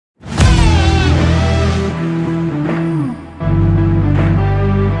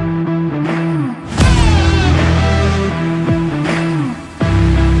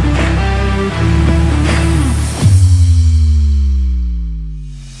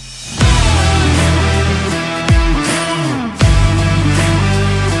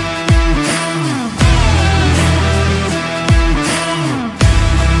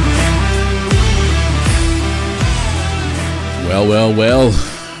Well,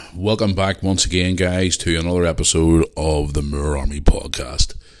 welcome back once again, guys, to another episode of the Moor Army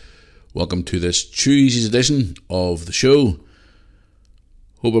podcast. Welcome to this Tuesday's edition of the show.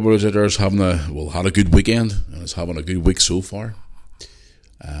 Hope everybody out there is having had a good weekend and is having a good week so far.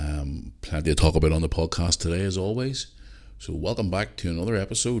 Plenty to talk about on the podcast today, as always. So welcome back to another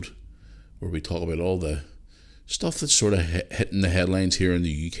episode where we talk about all the stuff that's sort of hitting the headlines here in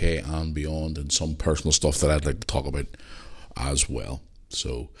the UK and beyond, and some personal stuff that I'd like to talk about as well.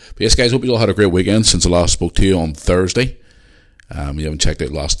 So, but yes, guys, hope you all had a great weekend since I last spoke to you on Thursday. If you haven't checked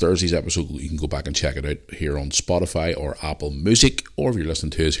out last Thursday's episode, you can go back and check it out here on Spotify or Apple Music, or if you're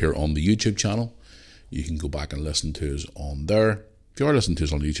listening to us here on the YouTube channel, you can go back and listen to us on there. If you are listening to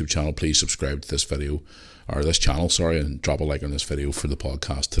us on the YouTube channel, please subscribe to this video, or this channel, and drop a like on this video for the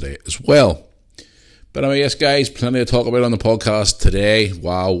podcast today as well. But anyway, yes, guys, plenty to talk about on the podcast today.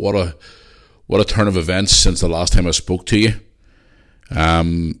 Wow, what a turn of events since the last time I spoke to you.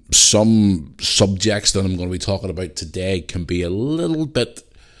 Some subjects that I'm going to be talking about today can be a little bit,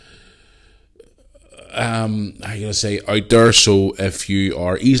 out there. So if you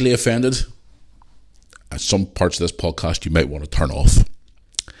are easily offended at some parts of this podcast, you might want to turn off.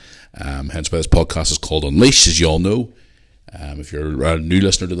 Hence why this podcast is called Unleash, as you all know. If you're a new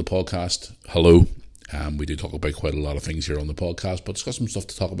listener to the podcast, hello. We do talk about quite a lot of things here on the podcast, but it's got some stuff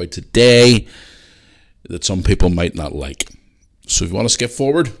to talk about today that some people might not like. So if you want to skip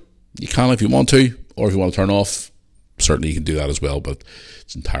forward, you can if you want to, or if you want to turn off, certainly you can do that as well, but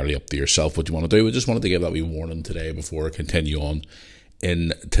it's entirely up to yourself what you want to do. We just wanted to give that wee warning today before I continue on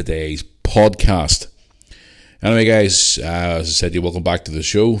in today's podcast. Anyway, guys, as I said, you're welcome back to the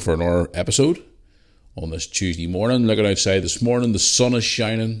show for another episode on this Tuesday morning. Looking outside this morning, the sun is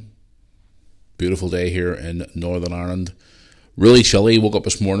shining. Beautiful day here in Northern Ireland. Really chilly. Woke up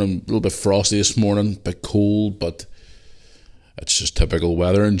this morning, a little bit frosty this morning, a bit cold, but it's just typical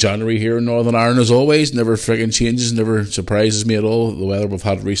weather in January here in Northern Ireland as always. Never friggin' changes, never surprises me at all, the weather we've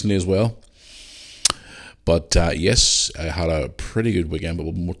had recently as well. But yes, I had a pretty good weekend, but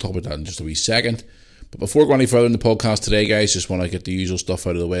we'll talk about that in just a wee second. But before going any further in the podcast today, guys, just want to get the usual stuff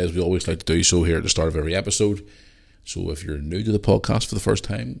out of the way, as we always like to do so here at the start of every episode. So if you're new to the podcast for the first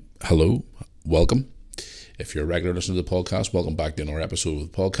time, hello, welcome. If you're a regular listener to the podcast, welcome back to another episode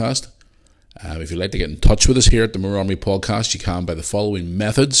of the podcast. If you'd like to get in touch with us here at the Moor Army Podcast, you can by the following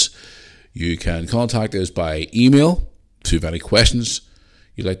methods. You can contact us by email if you have any questions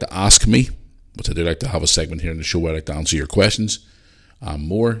you'd like to ask me, which I do like to have a segment here in the show where I like to answer your questions and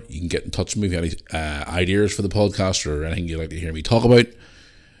more. You can get in touch with me if you have any ideas for the podcast or anything you'd like to hear me talk about.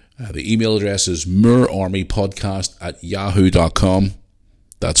 The email address is moorarmypodcast@yahoo.com.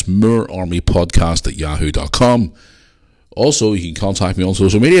 That's moorarmypodcast@yahoo.com. Also, you can contact me on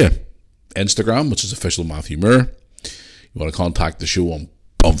social media. Instagram, which is official Matthew Moore. You want to contact the show on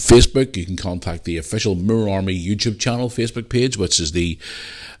Facebook, you can contact the official Moor Army YouTube channel Facebook page, which is the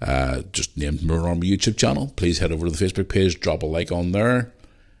just named Moor Army YouTube channel. Please head over to the Facebook page, drop a like on there.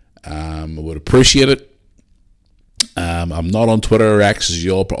 I would appreciate it. I'm not on Twitter or X, as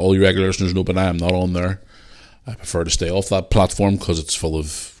all you regular listeners know, but I am not on there. I prefer to stay off that platform because it's full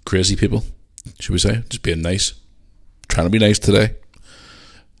of crazy people, should we say. Just being nice. Trying to be nice today.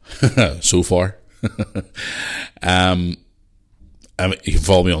 So far. You can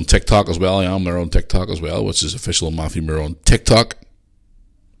follow me on TikTok as well. I am there on TikTok as well, which is official Matthew Moore on TikTok.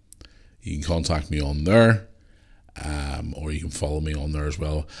 You can contact me on there, or you can follow me on there as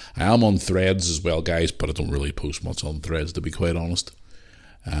well. I am on Threads as well, guys, but I don't really post much on Threads, to be quite honest.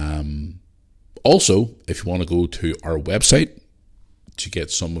 Also, if you want to go to our website to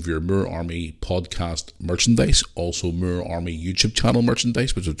get some of your Moor Army podcast merchandise, also Moor Army YouTube channel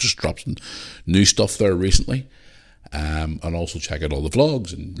merchandise, which have just dropped some new stuff there recently, and also check out all the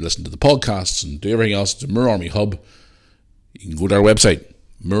vlogs and listen to the podcasts and do everything else. It's a Moor Army hub. You can go to our website,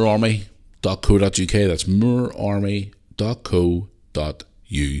 moorarmy.co.uk. That's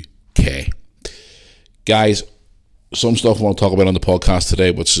moorarmy.co.uk. Guys, some stuff I want to talk about on the podcast today,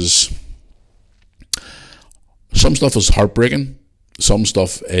 which is some stuff is heartbreaking. Some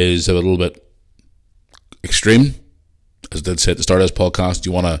stuff is a little bit extreme. As I did say at the start of this podcast,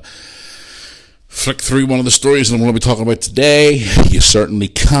 you want to flick through one of the stories that I'm going to be talking about today. You certainly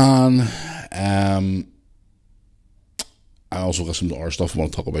can. I also got some other stuff I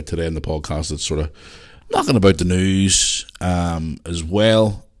want to talk about today in the podcast that's sort of knocking about the news as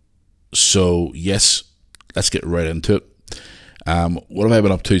well. So, yes, let's get right into it. What have I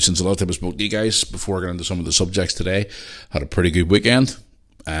been up to since the last time I spoke to you guys? Before I get into some of the subjects today, had a pretty good weekend.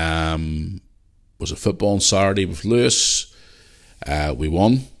 Was a football on Saturday with Lewis. We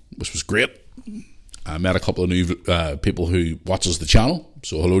won, which was great. I met a couple of new people who watches the channel.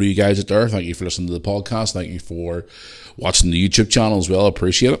 So hello to you guys out there. Thank you for listening to the podcast. Thank you for watching the YouTube channel as well. I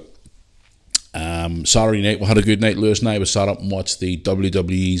appreciate it. Saturday night, we had a good night. Lewis and I sat up and watched the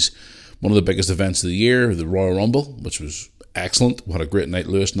WWE's one of the biggest events of the year, the Royal Rumble, which was excellent. We had a great night,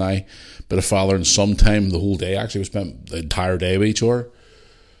 Lewis and I. Bit of father and son time the whole day. Actually, we spent the entire day with each other,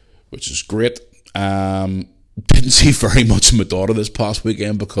 which is great. Didn't see very much of my daughter this past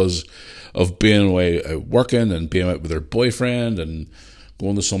weekend because of being away out working and being out with her boyfriend and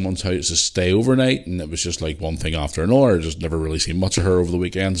going to someone's house to stay overnight, and it was just like one thing after another. I just never really seen much of her over the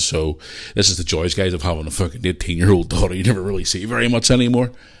weekend. So this is the joys, guys, of having a fucking 18-year-old daughter you never really see very much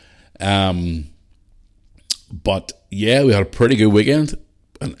anymore. But yeah, we had a pretty good weekend,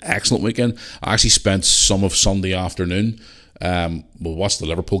 an excellent weekend. I actually spent some of Sunday afternoon. We watched the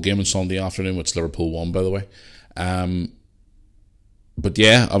Liverpool game on Sunday afternoon, which Liverpool won, by the way. But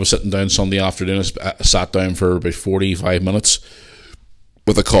yeah, I was sitting down Sunday afternoon. I sat down for about 45 minutes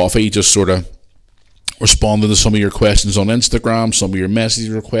with a coffee, just sort of responding to some of your questions on Instagram, some of your message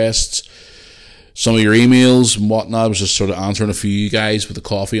requests, some of your emails and whatnot. I was just sort of answering a few of you guys with a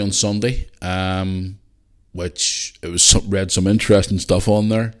coffee on Sunday, which it was read some interesting stuff on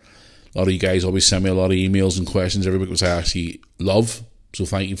there. A lot of you guys always send me a lot of emails and questions every week, which I actually love. So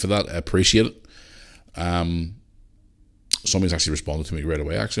thank you for that. I appreciate it. Somebody's actually responded to me right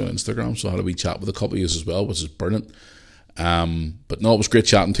away, actually, on Instagram. So I had a wee chat with a couple of you as well, which is brilliant. But no, it was great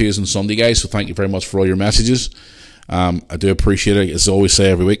chatting to you on Sunday, guys. So thank you very much for all your messages. I do appreciate it. As I always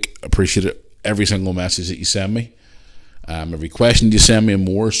say every week, I appreciate it. Every single message that you send me. Every question you send me and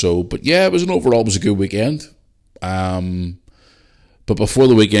more. So, but yeah, it was a good weekend. But before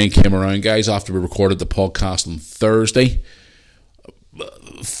the weekend came around, guys, after we recorded the podcast on Thursday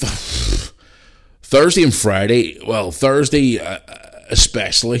and Friday, well, Thursday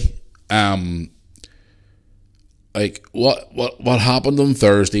especially, like what happened on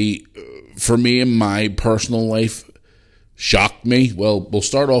Thursday for me in my personal life shocked me. Well, we'll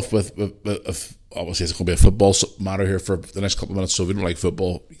start off with obviously it's going to be a football matter here for the next couple of minutes, so if you don't like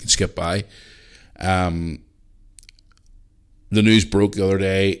football, you can skip by. The news broke the other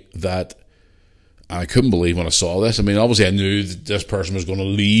day that, and I couldn't believe when I saw this. I mean, obviously I knew that this person was going to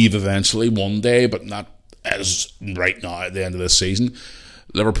leave eventually one day, but not as right now at the end of this season.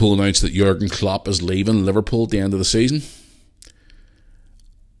 Liverpool announced that Jurgen Klopp is leaving Liverpool at the end of the season.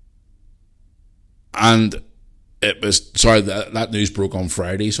 And it was, that news broke on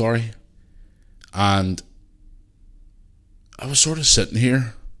Friday, and I was sort of sitting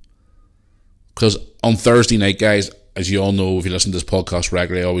here, because on Thursday night, guys, as you all know, if you listen to this podcast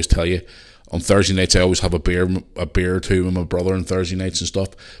regularly, I always tell you, on Thursday nights I always have a beer or two with my brother on Thursday nights and stuff,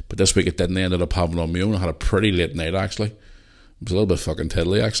 but this week it didn't. I ended up having it on my own. I had a pretty late night, actually. It was a little bit fucking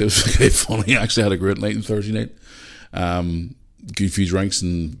tiddly, actually. It was really funny. I actually had a great night on Thursday night. Good few drinks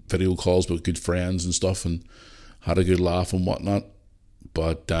and video calls with good friends and stuff, and had a good laugh and whatnot.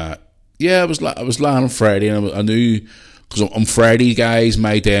 But yeah, I was lying on Friday, and I knew, because on Friday, guys,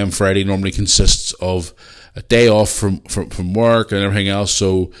 my day on Friday normally consists of a day off from work and everything else.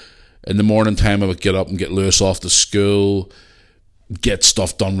 So in the morning time, I would get up and get Lewis off to school, get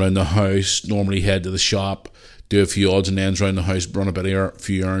stuff done around the house, normally head to the shop, do a few odds and ends around the house, run a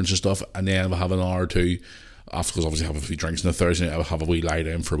few errands and stuff, and then we'll have an hour or two after, because obviously I have a few drinks on the Thursday night. I would have a wee lie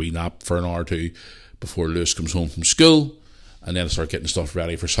down for a wee nap for an hour or two before Lewis comes home from school, and then I start getting stuff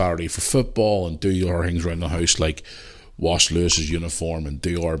ready for Saturday for football and do our things around the house, like wash Lewis's uniform and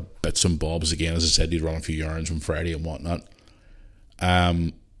do our bits and bobs again. As I said, you'd run a few errands on Friday and whatnot.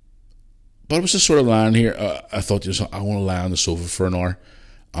 But I was just sort of lying here. I thought, I want to lie on the sofa for an hour,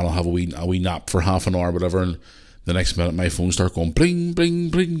 and I'll have a wee nap for half an hour or whatever. And the next minute, my phone starts going bling, bling,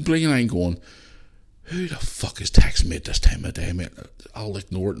 bling, bling, and I'm going, who the fuck is texting me at this time of day, mate? I'll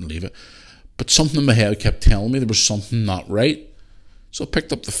ignore it and leave it. But something in my head kept telling me there was something not right. So I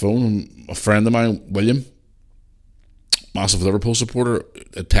picked up the phone, and a friend of mine, William, massive Liverpool supporter,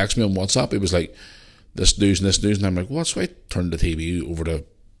 had texted me on WhatsApp. He was like, this news, and I'm like, what? So I turned the TV over to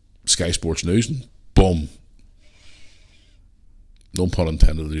Sky Sports News, and boom. No pun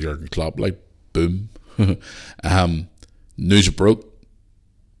intended, the Jurgen Klopp, like, boom. News broke.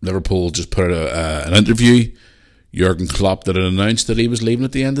 Liverpool just put out an interview. Jurgen Klopp did announced that he was leaving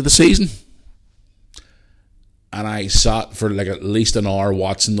at the end of the season. And I sat for like at least an hour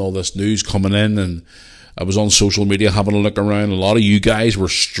watching all this news coming in, and I was on social media having a look around. A lot of you guys were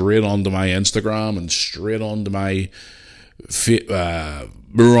straight onto my Instagram and straight onto my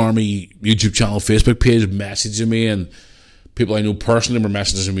Mirror Army YouTube channel, Facebook page, messaging me, and people I know personally were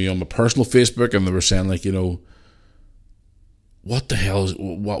messaging me on my personal Facebook, and they were saying, like, you know, what the hell is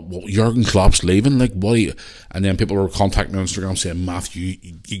what Jurgen Klopp's leaving? Like, what? And then people were contacting me on Instagram saying, Matthew,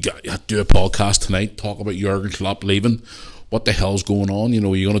 you got to do a podcast tonight, talk about Jurgen Klopp leaving. What the hell's going on? You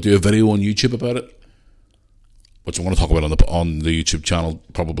know, you're going to do a video on YouTube about it, which I'm going to talk about on the YouTube channel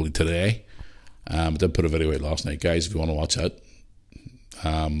probably today. I did put a video out last night, guys. If you want to watch it,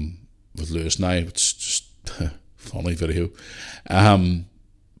 with Lewis and I, it's just a funny video.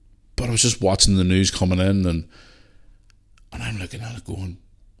 But I was just watching the news coming in, and I'm looking at it going,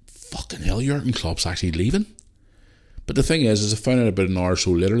 fucking hell, Jurgen Klopp's actually leaving. But the thing is I found out about an hour or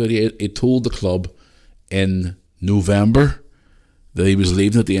so later that he told the club in November that he was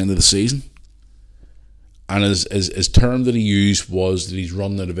leaving at the end of the season. And his term that he used was that he's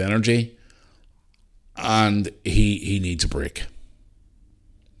running out of energy and he needs a break.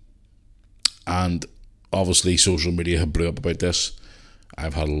 And obviously social media have blew up about this.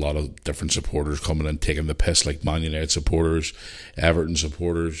 I've had a lot of different supporters coming in taking the piss, like Man United supporters, Everton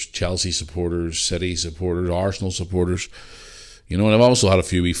supporters, Chelsea supporters, City supporters, Arsenal supporters. You know, and I've also had a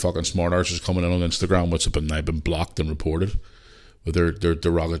few wee fucking smart arses coming in on Instagram, which have been blocked and reported with their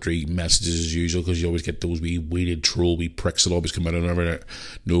derogatory messages as usual, because you always get those wee weeded troll wee pricks that always come in and over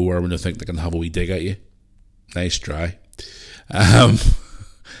nowhere when they think they can have a wee dig at you. Nice try.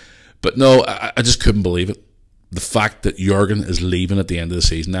 But no, I just couldn't believe it. The fact that Jurgen is leaving at the end of the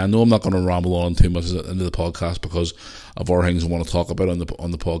season. Now, I know I'm not going to ramble on too much into the podcast because of other things I want to talk about on the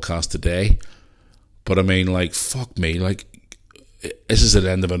podcast today. But I mean, like, fuck me, like, this is the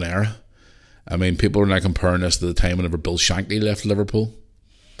end of an era. I mean, people are now comparing this to the time whenever Bill Shankly left Liverpool,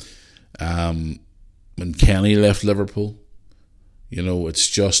 when Kenny left Liverpool. You know, it's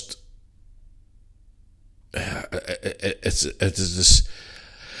just, it's this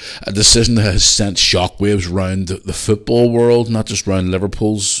a decision that has sent shockwaves around the football world, not just around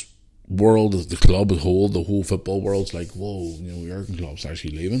Liverpool's world, the club as a whole. The whole football world's like, whoa, you know, Jurgen Klopp's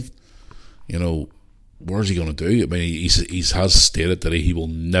actually leaving. You know, where's he going to do? I mean, he has stated that he will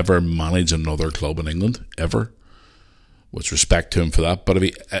never manage another club in England ever, with respect to him for that. But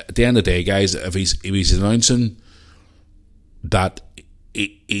if at the end of the day, guys, if he's announcing that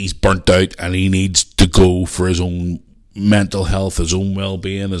he's burnt out and he needs to go for his own mental health, his own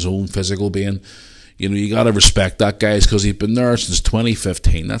well-being, his own physical being, you know, you got to respect that, guys, because he's been there since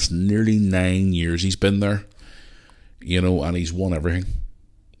 2015. That's nearly 9 years he's been there, you know, and he's won everything.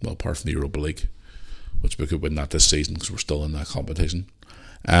 Well, apart from the Europa League, which we could win that this season because we're still in that competition.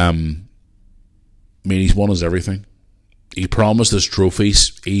 I mean, he's won us everything. He promised us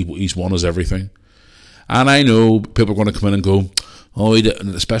trophies. He's won us everything. And I know people are going to come in and go, oh, he did,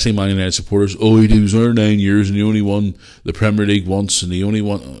 especially Man United supporters, oh, he was there 9 years and he only won the Premier League once and he only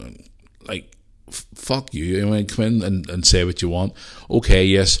won, like, fuck you. I mean, come in and say what you want. Okay,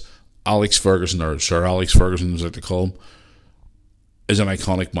 yes, Alex Ferguson, or Sir Alex Ferguson, as I like to call him, is an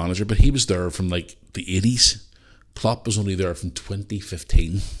iconic manager, but he was there from like the 80s. Klopp was only there from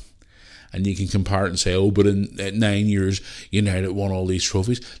 2015. And you can compare it and say, oh, but in 9 years, United won all these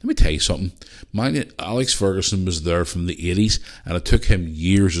trophies. Let me tell you something. Alex Ferguson was there from the 80s, and it took him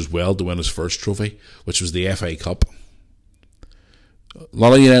years as well to win his first trophy, which was the FA Cup. A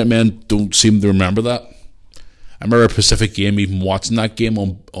lot of United men don't seem to remember that. I remember a Pacific game, even watching that game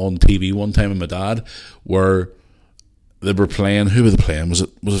on TV one time with my dad, where they were playing, who were they playing? Was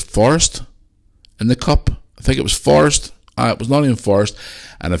it Forest in the Cup? I think it was Forest. It was Nottingham Forest,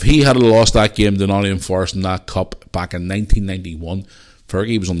 and if he had lost that game to Nottingham Forest in that cup back in 1991,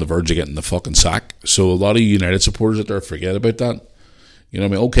 Fergie was on the verge of getting the fucking sack. So a lot of United supporters out there forget about that. You know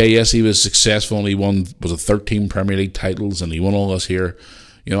what I mean? Okay, yes, he was successful and he won, was it 13 Premier League titles and he won all this here.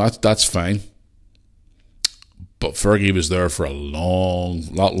 You know, that's fine. But Fergie was there for a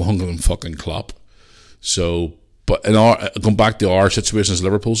lot longer than fucking Klopp. So, but going back to our situation as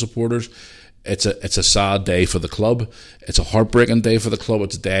Liverpool supporters, it's a sad day for the club. It's a heartbreaking day for the club.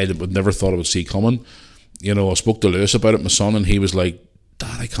 It's a day that we never thought I would see coming. You know, I spoke to Lewis about it, my son, and he was like,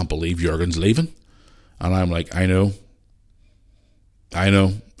 Dad, I can't believe Jurgen's leaving. And I'm like, I know.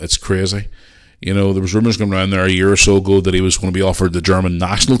 It's crazy. You know, there was rumours going around there a year or so ago that he was going to be offered the German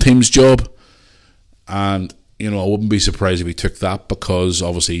national team's job. And, you know, I wouldn't be surprised if he took that, because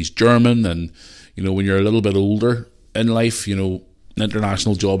obviously he's German, and, you know, when you're a little bit older in life, you know, an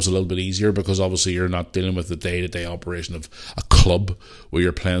international job's a little bit easier, because obviously you're not dealing with the day-to-day operation of a club where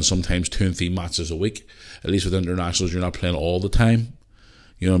you're playing sometimes 2 and 3 matches a week. At least with internationals, you're not playing all the time.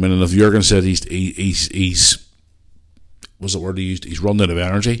 You know what I mean? And if Jurgen said he's what's the word he used? He's running out of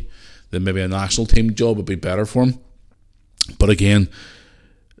energy, then maybe a national team job would be better for him. But again,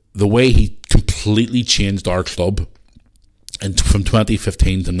 the way he completely changed our club from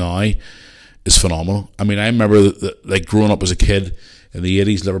 2015 to now, is phenomenal. I mean, I remember like growing up as a kid in the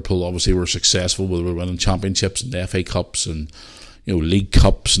 80s, Liverpool obviously were successful. We were winning championships and the FA Cups and, you know, League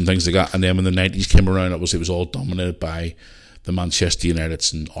Cups and things like that. And then when the 90s came around, obviously it was all dominated by the Manchester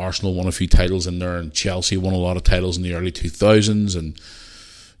Uniteds, and Arsenal won a few titles in there, and Chelsea won a lot of titles in the early 2000s. And,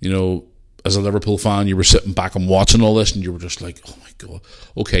 you know, as a Liverpool fan, you were sitting back and watching all this, and you were just like, oh my God.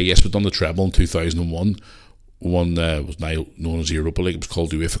 Okay, yes, we've done the treble in 2001. One was now known as the Europa League. It was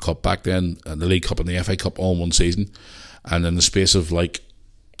called the UEFA Cup back then, and the League Cup and the FA Cup all in one season. And in the space of, like,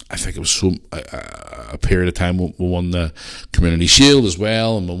 I think it was a period of time, we won the Community Shield as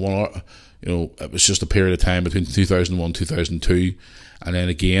well, and we won, you know, it was just a period of time between 2001 and 2002. And then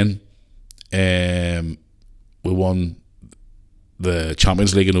again, we won the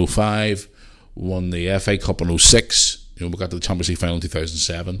Champions League in 05, we won the FA Cup in 06, you know, we got to the Champions League final in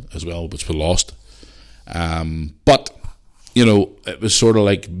 2007 as well, which we lost. But, you know, it was sort of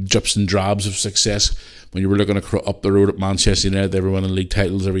like drips and drabs of success. When you were looking up the road at Manchester United, they were winning league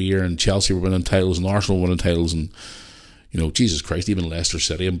titles every year, and Chelsea were winning titles, and Arsenal were winning titles, and, you know, Jesus Christ, even Leicester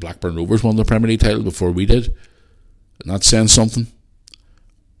City and Blackburn Rovers won the Premier League title before we did. And that's saying something.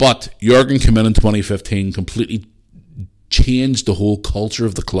 But Jurgen came in 2015, completely changed the whole culture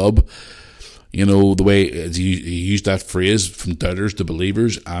of the club. You know, the way he used that phrase, from doubters to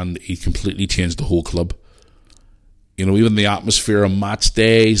believers, and he completely changed the whole club. You know, even the atmosphere on match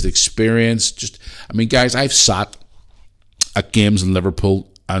days, the experience. Just, I mean, guys, I've sat at games in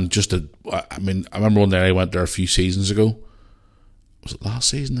Liverpool and I remember one day I went there a few seasons ago. Was it last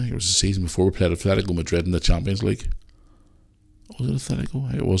season? I think it was the season before we played Atletico Madrid in the Champions League. Was it Atletico?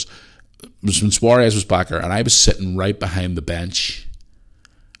 I think it was. It was when Suarez was back there, and I was sitting right behind the bench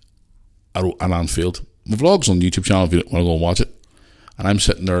at Anfield. My vlog's on the YouTube channel if you want to go and watch it. And I'm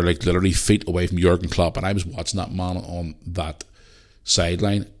sitting there like literally feet away from Jurgen Klopp, and I was watching that man on that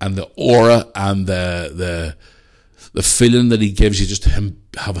sideline, and the aura and the feeling that he gives you, just him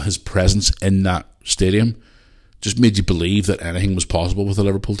having his presence in that stadium, just made you believe that anything was possible with the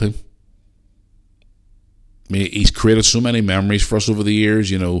Liverpool team. I mean, he's created so many memories for us over the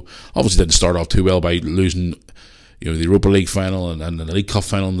years. You know, obviously didn't start off too well by losing, you know, the Europa League final and the League Cup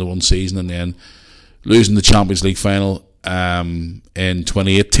final in the one season, and then losing the Champions League final in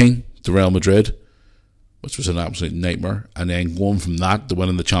 2018 to Real Madrid, which was an absolute nightmare, and then going from that to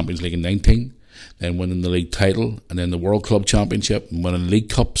winning the Champions League in 19, then winning the league title, and then the World Club Championship, and winning League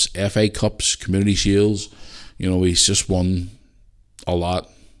Cups, FA Cups, Community Shields. You know, he's just won a lot.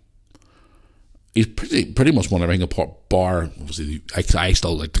 He's pretty much won everything apart, bar, obviously, I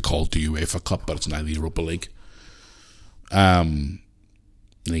still like to call it the UEFA Cup, but it's now the Europa League. And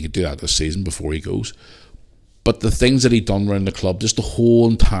he could do that this season before he goes. But the things that he done around the club, just the whole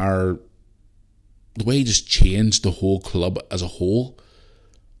entire, the way he just changed the whole club as a whole.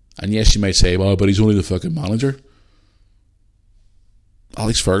 And yes, you might say, well, but he's only the fucking manager.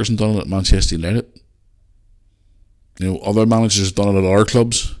 Alex Ferguson done it at Manchester United. You know, other managers have done it at other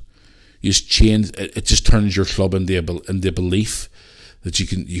clubs. You just change, it just turns your club into belief that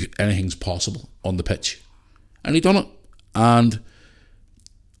anything's possible on the pitch. And he done it. And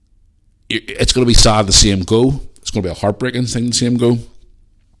it's going to be sad to see him go. It's going to be a heartbreaking thing to see him go.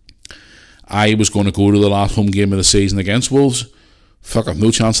 I was going to go to the last home game of the season against Wolves. Fuck, I've no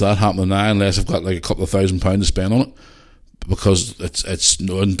chance of that happening now unless I've got like a couple of £1,000 to spend on it, because it's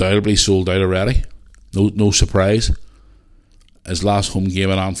undoubtedly sold out already. No surprise. His last home game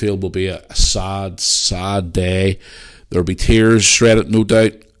at Anfield will be a sad, sad day. There'll be tears shredded, no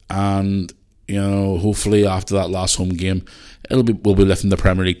doubt, and you know, hopefully after that last home game, we'll be lifting the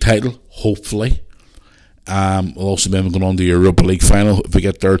Premier League title, hopefully. We'll also be going on to the Europa League final if we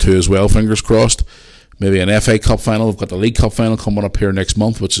get there too as well, fingers crossed. Maybe an FA Cup final. We've got the League Cup final coming up here next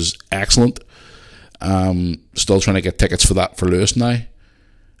month, which is excellent. Still trying to get tickets for that for Lewis now.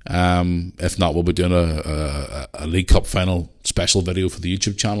 If not, we'll be doing a League Cup final special video for the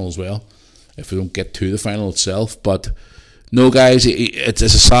YouTube channel as well, if we don't get to the final itself. But no, guys, it's a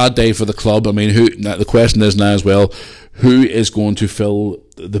sad day for the club. I mean, the question is now as well, who is going to fill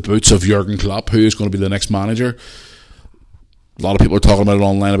the boots of Jurgen Klopp? Who is going to be the next manager? A lot of people are talking about it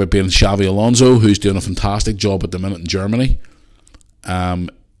online about being Xavi Alonso, who's doing a fantastic job at the minute in Germany.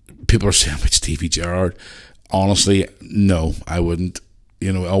 People are saying about Stevie Gerrard. Honestly, no, I wouldn't.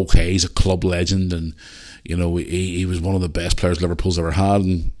 You know, okay, he's a club legend, and you know, he was one of the best players Liverpool's ever had,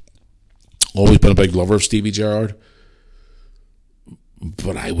 and always been a big lover of Stevie Gerrard.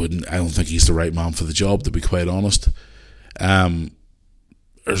 But I don't think he's the right man for the job, to be quite honest.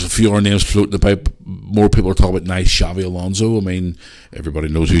 There's a few other names floating about. More people are talking about nice Xavi Alonso. I mean, everybody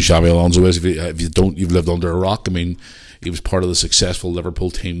knows who Xavi Alonso is. If you don't, you've lived under a rock. I mean, he was part of the successful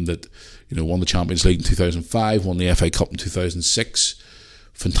Liverpool team that, Won the Champions League in 2005, won the FA Cup in 2006.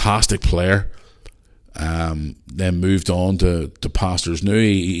 Fantastic player. Then moved on to pastures new.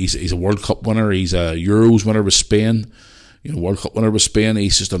 He's a World Cup winner. He's a Euros winner with Spain. World Cup winner with Spain.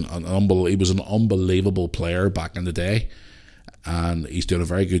 He's just he was an unbelievable player back in the day, and he's doing a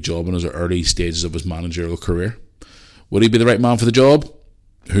very good job in his early stages of his managerial career. Would he be the right man for the job?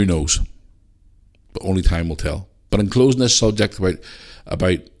 Who knows? But only time will tell. But in closing this subject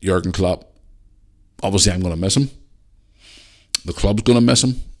about Jurgen Klopp, obviously I'm going to miss him. The club's going to miss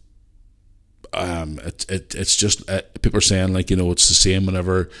him. It's just people are saying it's the same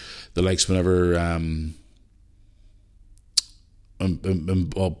whenever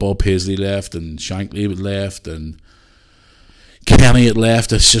Bob Paisley left and Shankly left and Kenny had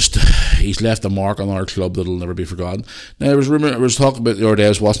left. It's just he's left a mark on our club that'll never be forgotten. Now there was talk about the other day. I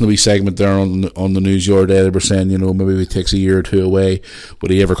was watching a wee segment there on the news the other day. They were saying maybe he takes a year or two away.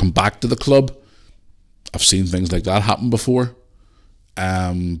 Would he ever come back to the club? I've seen things like that happen before,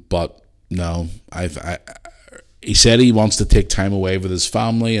 but no. He said he wants to take time away with his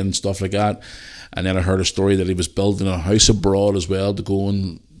family and stuff like that. And then I heard a story that he was building a house abroad as well to go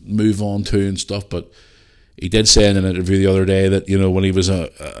and move on to and stuff. But he did say in an interview the other day that when he was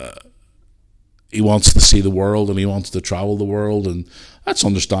he wants to see the world and he wants to travel the world, and that's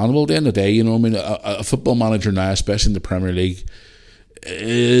understandable. At the end of the day, a football manager now, especially in the Premier League,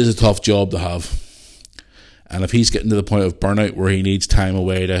 is a tough job to have. And if he's getting to the point of burnout where he needs time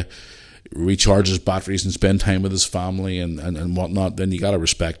away to recharge his batteries and spend time with his family and whatnot, then you got to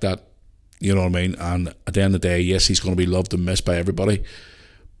respect that. You know what I mean? And at the end of the day, yes, he's going to be loved and missed by everybody.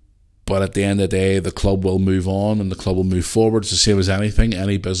 But at the end of the day, the club will move on and the club will move forward. It's the same as anything,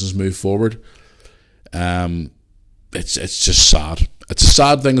 any business move forward. It's just sad. It's a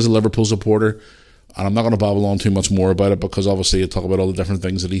sad thing as a Liverpool supporter. And I'm not going to babble on too much more about it because obviously I talk about all the different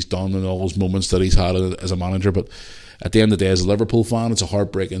things that he's done and all those moments that he's had as a manager. But at the end of the day, as a Liverpool fan, it's a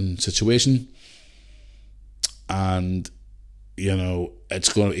heartbreaking situation. And he's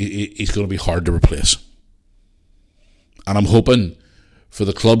going to be hard to replace. And I'm hoping, for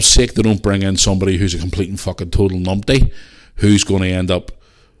the club's sake, they don't bring in somebody who's a complete and fucking total numpty, who's going to end up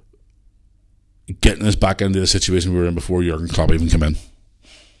getting us back into the situation we were in before Jurgen Klopp even came in.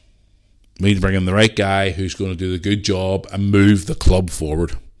 We need to bring in the right guy who's going to do the good job and move the club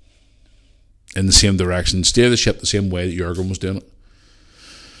forward in the same direction, steer the ship the same way that Jurgen was doing it.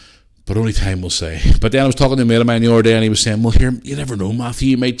 But only time will say. But then I was talking to a mate of mine the other day and he was saying, well, here, you never know, Matthew,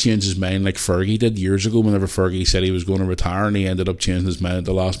 he might change his mind like Fergie did years ago whenever Fergie said he was going to retire, and he ended up changing his mind at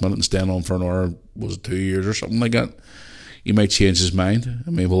the last minute and staying on for another, was it 2 years or something like that? He might change his mind. I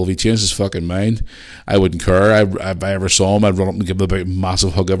mean, well, if he changed his fucking mind, I wouldn't care. If I ever saw him, I'd run up and give him a big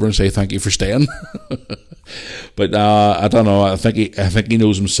massive hug over and say thank you for staying. But I don't know. I think he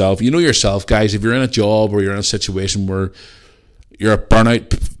knows himself. You know yourself, guys. If you're in a job or you're in a situation where you're at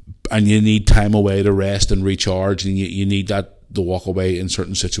burnout and you need time away to rest and recharge, and you need that to walk away in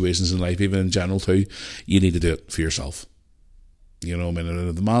certain situations in life, even in general too, you need to do it for yourself. You know, I mean,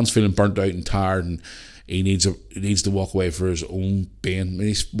 if the man's feeling burnt out and tired and he needs to walk away for his own being. I mean,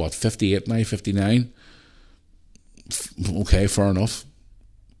 he's 58 now, 59. Okay, fair enough.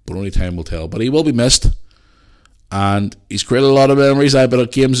 But only time will tell. But he will be missed. And he's created a lot of memories. I've been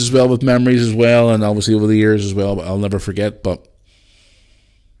at games as well with memories as well, and obviously over the years as well, but I'll never forget. But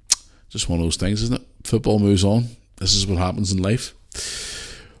just one of those things, isn't it? Football moves on. This is what happens in life.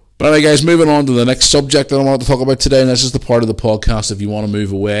 But anyway, guys, moving on to the next subject that I want to talk about today, and this is the part of the podcast if you want to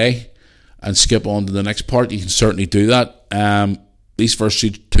move away and skip on to the next part, you can certainly do that. These first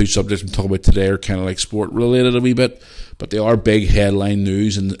two subjects I'm talking about today are kind of like sport related a wee bit, but they are big headline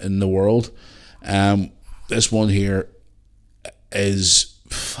news in the world. This one here is,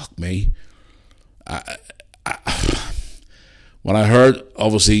 fuck me. When I heard,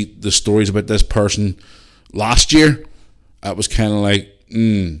 obviously, the stories about this person last year, I was kind of like,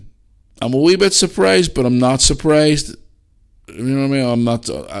 I'm a wee bit surprised, but I'm not surprised. You know what I mean? I'm not.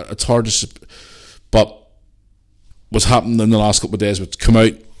 It's hard to. But what's happened in the last couple of days? It's come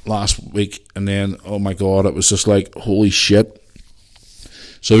out last week, and then oh my god, it was just like holy shit.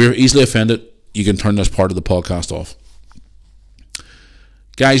 So if you're easily offended, you can turn this part of the podcast off.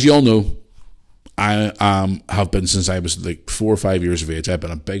 Guys, you all know I have been since I was like 4 or 5 years of age. I've been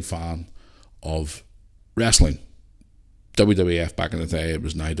a big fan of wrestling. WWF back in the day, it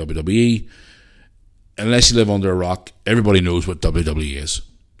was now WWE. Unless you live under a rock, everybody knows what WWE is.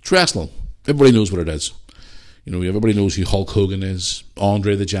 It's wrestling. Everybody knows what it is. You know, everybody knows who Hulk Hogan is,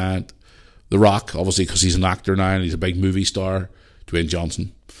 Andre the Giant, The Rock, obviously because he's an actor now and he's a big movie star, Dwayne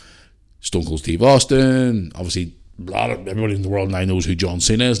Johnson, Stone Cold Steve Austin, obviously everybody in the world now knows who John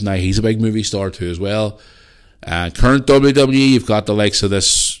Cena is. Now he's a big movie star too as well. Current WWE, you've got the likes of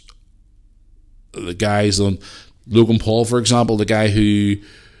the guys on Logan Paul, for example, the guy who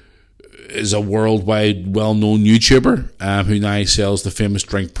is a worldwide well-known YouTuber who now sells the famous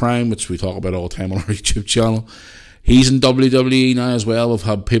drink Prime, which we talk about all the time on our YouTube channel. He's in WWE now as well. We've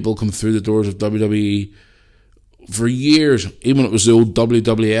had people come through the doors of WWE for years, even when it was the old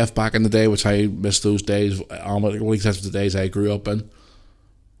WWF back in the day, which I miss those days. That's the days I grew up in.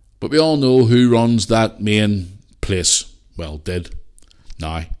 But we all know who runs that main place. Well, did.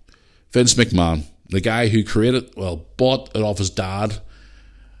 Now, Vince McMahon, the guy who bought it off his dad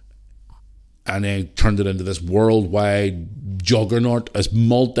and then turned it into this worldwide juggernaut, this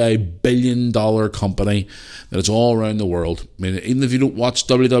multi-billion-dollar company that is all around the world. I mean, even if you don't watch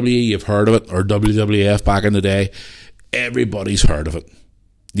WWE, you've heard of it, or WWF back in the day. Everybody's heard of it.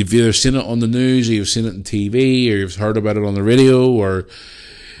 You've either seen it on the news, or you've seen it on TV, or you've heard about it on the radio, or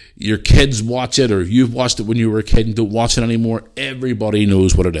your kids watch it, or you've watched it when you were a kid and don't watch it anymore. Everybody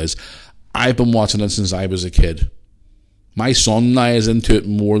knows what it is. I've been watching it since I was a kid. My son now is into it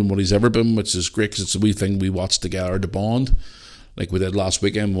more than what he's ever been, which is great because it's a wee thing we watched together to bond, like we did last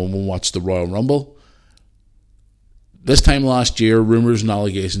weekend when we watched the Royal Rumble. This time last year, rumours and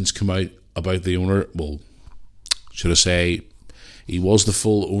allegations come out about the owner. Well, should I say, he was the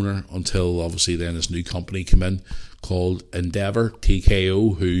full owner until obviously then this new company came in called Endeavour,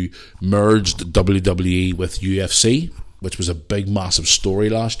 TKO, who merged WWE with UFC, which was a big, massive story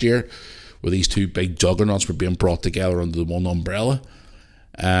last year, where these two big juggernauts were being brought together under the one umbrella.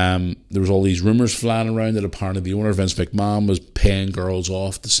 There was all these rumours flying around that apparently the owner, Vince McMahon, was paying girls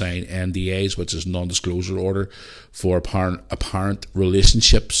off to sign NDAs, which is non-disclosure order, for apparent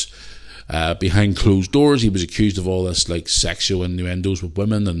relationships behind closed doors. He was accused of all this like sexual innuendos with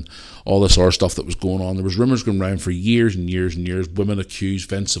women and all this other stuff that was going on. There was rumours going around for years and years and years. Women accused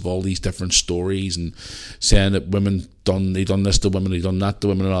Vince of all these different stories and saying that he done this to women, he done that to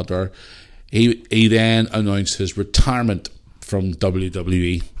women and all that. He then announced his retirement from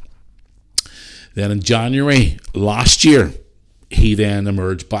WWE. Then in January last year, he then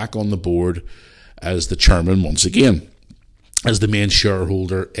emerged back on the board as the chairman once again, as the main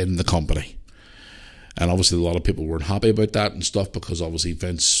shareholder in the company. And obviously a lot of people weren't happy about that and stuff, because obviously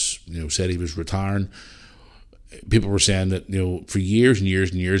Vince, said he was retiring. People were saying that, for years and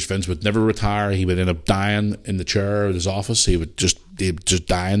years and years, Vince would never retire. He would end up dying in the chair of his office. He would just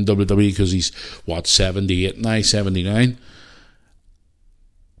die in WWE because he's, 78 now, 79.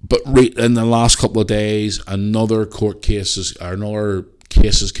 But in the last couple of days, another cases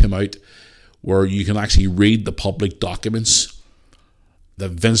came out where you can actually read the public documents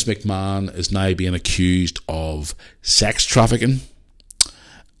that Vince McMahon is now being accused of sex trafficking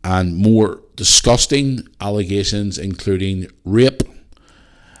and more disgusting allegations, including rape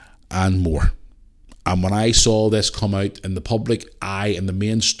and more. And when I saw this come out in the public eye and the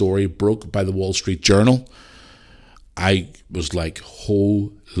main story broke by the Wall Street Journal, I was like,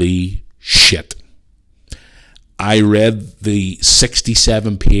 holy shit. I read the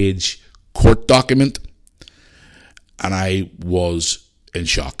 67-page court document and I was in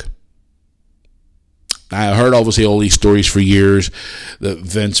shock. I heard obviously all these stories for years that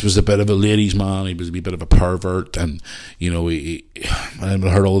Vince was a bit of a ladies' man, he was a bit of a pervert, and I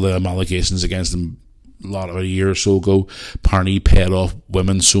heard all the allegations against him a year or so ago. Apparently he paid off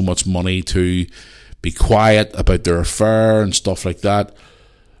women so much money to be quiet about their affair and stuff like that.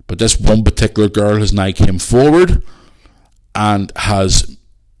 But this one particular girl has now came forward and has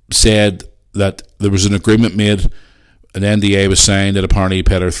said that there was an agreement made. An NDA was signed that apparently he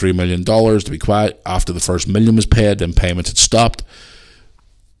paid her $3 million to be quiet. After the first $1 million was paid, then payments had stopped.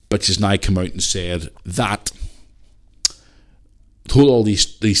 But she's now come out and said that, told all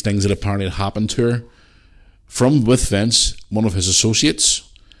these things that apparently had happened to her with Vince, one of his associates,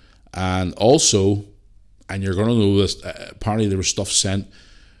 and also, and you're going to know this, apparently there was stuff sent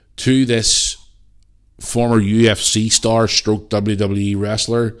to this former UFC star stroke WWE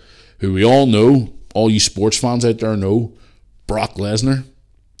wrestler, who we all know, all you sports fans out there know, Brock Lesnar,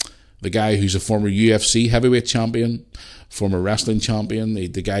 the guy who's a former UFC heavyweight champion, former wrestling champion.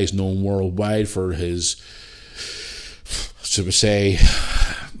 The guy's known worldwide for his, should we say,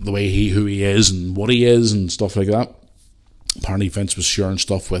 the way who he is and what he is and stuff like that. Apparently Vince was sharing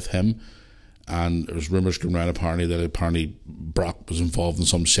stuff with him, and there was rumours going around apparently Brock was involved in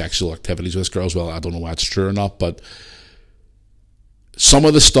some sexual activities with this girl as well. I don't know whether it's true or not, but some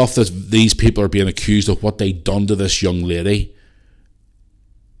of the stuff that these people are being accused of, what they done to this young lady,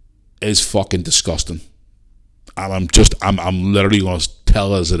 is fucking disgusting. And I'm literally going to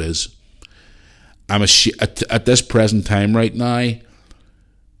tell as it is. at this present time right now,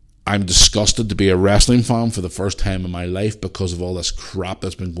 I'm disgusted to be a wrestling fan for the first time in my life because of all this crap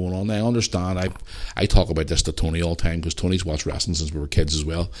that's been going on. I understand. I talk about this to Tony all the time because Tony's watched wrestling since we were kids as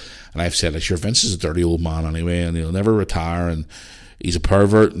well. And I've said, like, sure, Vince is a dirty old man anyway, and he'll never retire, and he's a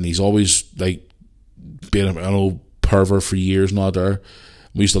pervert, and he's always, like, been an old pervert for years now there.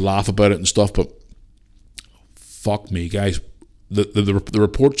 We used to laugh about it and stuff, but fuck me, guys. The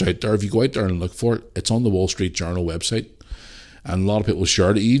report's out there. If you go out there and look for it, it's on the Wall Street Journal website. And a lot of people share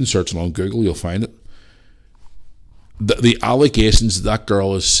it. You can search it on Google, you'll find it. The allegations that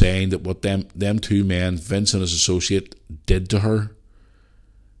girl is saying that what them two men, Vince and his associate, did to her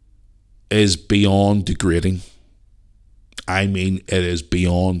is beyond degrading. I mean, it is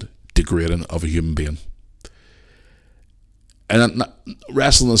beyond degrading of a human being. And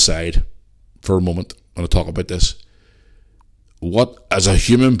wrestling aside for a moment, when I talk about this, what, as a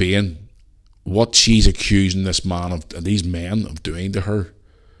human being, what she's accusing these men of doing to her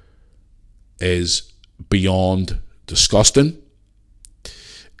is beyond disgusting.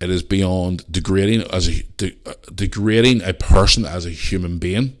 It is beyond degrading degrading a person as a human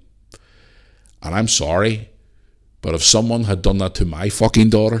being. And I'm sorry, but if someone had done that to my fucking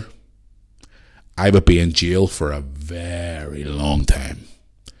daughter, I would be in jail for a very long time.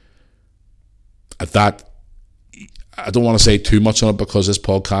 At that, I don't want to say too much on it because this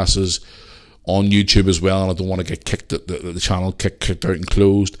podcast is on YouTube as well, and I don't want to get the channel kicked out and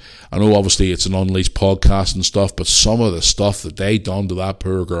closed. I know obviously it's an unleashed podcast and stuff, but some of the stuff that they done to that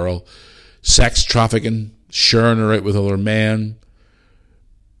poor girl, sex trafficking, sharing her out with other men,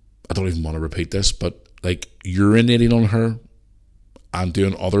 I don't even want to repeat this, but like urinating on her and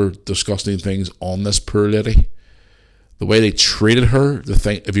doing other disgusting things on this poor lady, the way they treated her,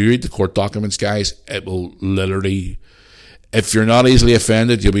 if you read the court documents, guys, it will literally, if you're not easily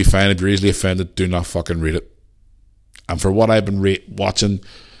offended, you'll be fine. If you're easily offended, do not fucking read it. And for what I've been watching,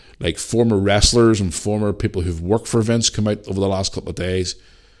 like former wrestlers and former people who've worked for Vince come out over the last couple of days,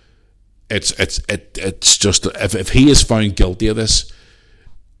 it's just, if he is found guilty of this,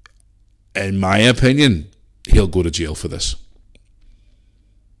 in my opinion, he'll go to jail for this.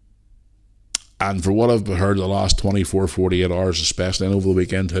 And for what I've heard the last 24, 48 hours, especially and over the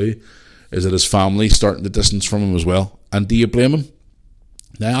weekend too, is that his family's starting to distance from him as well. And do you blame him?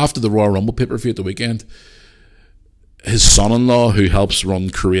 Now, after the Royal Rumble pay-per-view at the weekend, his son-in-law, who helps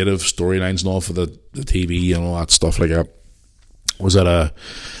run creative storylines and all for the TV and all that stuff like that, was at a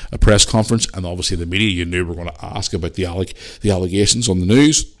press conference, and obviously the media, you knew, were going to ask about the allegations on the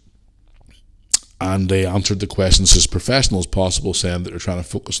news. And they answered the questions as professional as possible, saying that they're trying to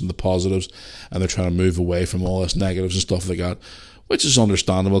focus on the positives and they're trying to move away from all this negatives and stuff like that, which is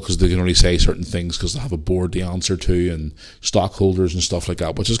understandable because they can only say certain things because they have a board to answer to and stockholders and stuff like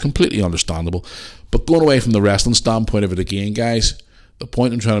that, which is completely understandable. But going away from the wrestling standpoint of it again, guys, the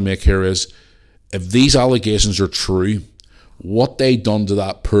point I'm trying to make here is, if these allegations are true, what they done to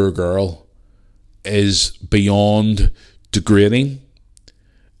that poor girl is beyond degrading.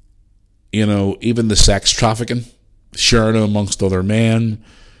 You know, even the sex trafficking, sharing them amongst other men,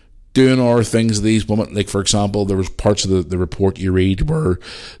 doing other things to these women. Like, for example, there was parts of the report you read where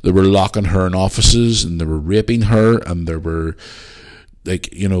they were locking her in offices and they were raping her, and there were,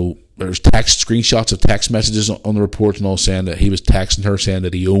 like, you know, there's screenshots of text messages on the report and all saying that he was texting her saying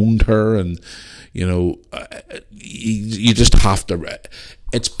that he owned her, and, you know, you just have to,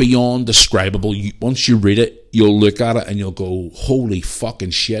 it's beyond describable. Once you read it, you'll look at it and you'll go, holy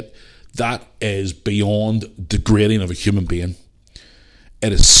fucking shit. That is beyond degrading of a human being.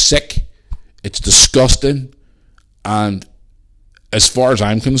 It is sick. It's disgusting. And as far as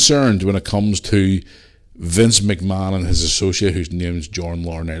I'm concerned, when it comes to Vince McMahon and his associate, whose name is John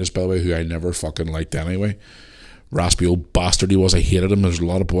Laurinaitis, by the way, who I never fucking liked anyway. Raspy old bastard he was. I hated him. There's a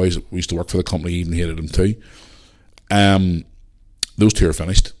lot of boys that used to work for the company even hated him too. Those two are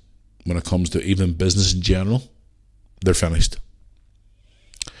finished. When it comes to even business in general, they're finished.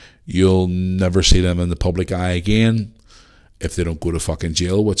 You'll never see them in the public eye again if they don't go to fucking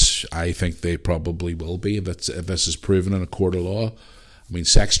jail, which I think they probably will be if this is proven in a court of law. I mean,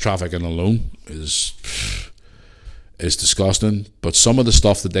 sex trafficking alone is disgusting. But some of the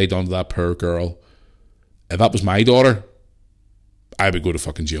stuff that they done to that poor girl, if that was my daughter, I would go to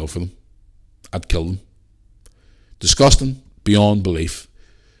fucking jail for them. I'd kill them. Disgusting beyond belief.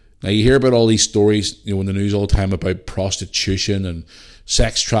 Now, you hear about all these stories, you know, in the news all the time about prostitution and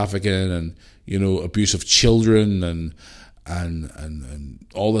sex trafficking and, you know, abuse of children and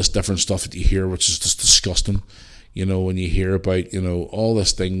all this different stuff that you hear, which is just disgusting. You know, when you hear about, you know, all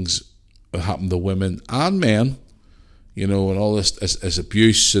these things that happen to women and men, you know, and all this is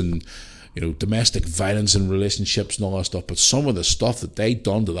abuse and, domestic violence in relationships and all that stuff. But some of the stuff that they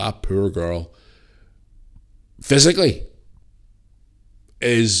done to that poor girl physically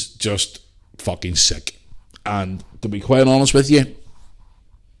is just fucking sick. And to be quite honest with you,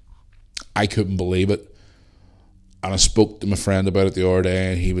 I couldn't believe it. And I spoke to my friend about it the other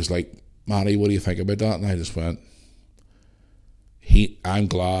day, and he was like, Matty, what do you think about that? And I just went, I'm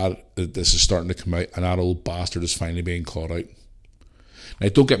glad that this is starting to come out and that old bastard is finally being caught out. Now,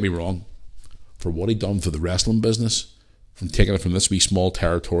 don't get me wrong, for what he done for the wrestling business, from taking it from this wee small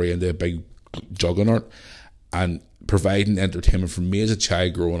territory into a big juggernaut and providing entertainment for me as a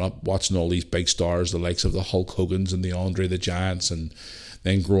child growing up, watching all these big stars, the likes of the Hulk Hogans and the Andre the Giants, and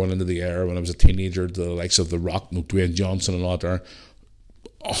then growing into the era when I was a teenager, the likes of The Rock, Dwayne Johnson and all that,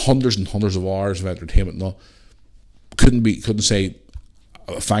 hundreds and hundreds of hours of entertainment. No, couldn't say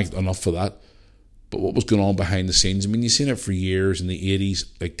thank enough for that. But what was going on behind the scenes, I mean, you've seen it for years in the 80s,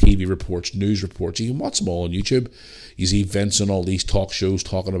 like TV reports, news reports. You can watch them all on YouTube. You see Vince and all these talk shows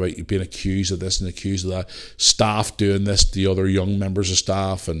talking about you being accused of this and accused of that, staff doing this to the other young members of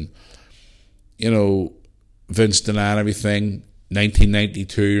staff, and Vince denying everything.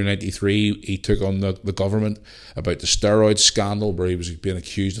 1992 or 93, he took on the government about the steroid scandal, where he was being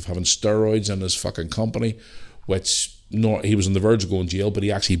accused of having steroids in his fucking company, which he was on the verge of going to jail, but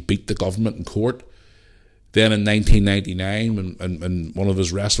he actually beat the government in court. Then in 1999, when one of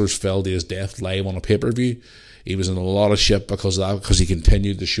his wrestlers fell to his death live on a pay-per-view, he was in a lot of shit because of that, because he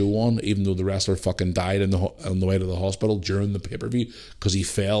continued the show on, even though the wrestler fucking died on the way to the hospital during the pay-per-view, because he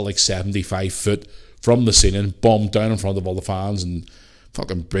fell like 75 foot from the ceiling, bombed down in front of all the fans, and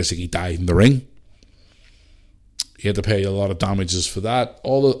fucking basically died in the ring. He had to pay a lot of damages for that.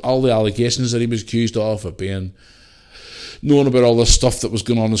 All the allegations that he was accused of being knowing about all the stuff that was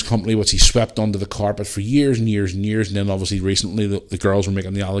going on in his company, which he swept under the carpet for years and years and years. And then obviously recently the girls were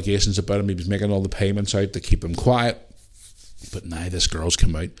making the allegations about him. He was making all the payments out to keep him quiet. But now this girl's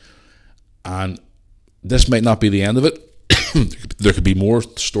come out, and this might not be the end of it. There could be more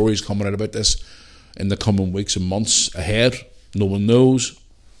stories coming out about this in the coming weeks and months ahead. No one knows.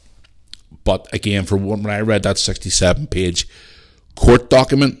 But again, when I read that 67-page court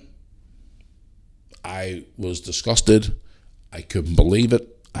document, I was disgusted. I couldn't believe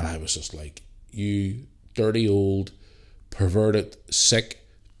it. And I was just like, you dirty old, perverted, sick,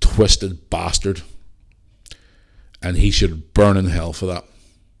 twisted bastard. And he should burn in hell for that,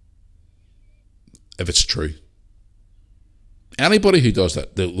 if it's true. Anybody who does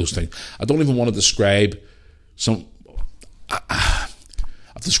those things, I don't even want to describe some. I've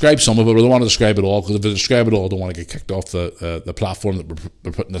described some of it, but I don't want to describe it all, because if I describe it all, I don't want to get kicked off the platform that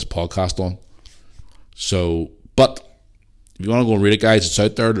we're putting this podcast on. So, but if you want to go and read it, guys, it's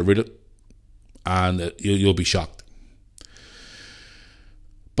out there to read it, and you'll be shocked.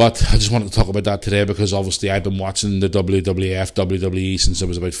 But I just wanted to talk about that today, because obviously I've been watching the WWF, WWE since I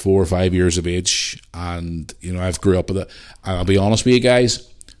was about 4 or 5 years of age, and I've grew up with it. And I'll be honest with you guys,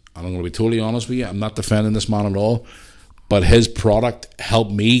 and I'm going to be totally honest with you, I'm not defending this man at all, but his product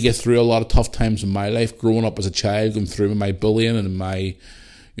helped me get through a lot of tough times in my life, growing up as a child, going through my bullying and my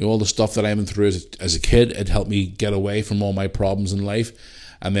all the stuff that I went through as a kid. It helped me get away from all my problems in life.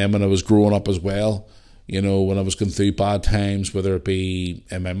 And then when I was growing up as well, when I was going through bad times, whether it be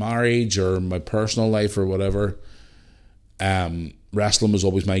in my marriage or my personal life or whatever, wrestling was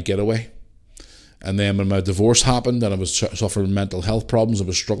always my getaway. And then when my divorce happened and I was suffering mental health problems, I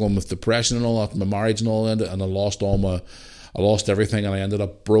was struggling with depression and all that, my marriage and all that, and I lost everything, and I ended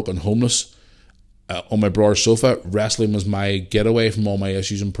up broke and homeless on my brother's sofa. Wrestling was my getaway from all my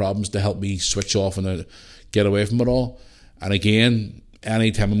issues and problems, to help me switch off and get away from it all. And again,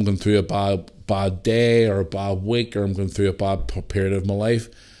 anytime I'm going through a bad day or a bad week, or I'm going through a bad period of my life,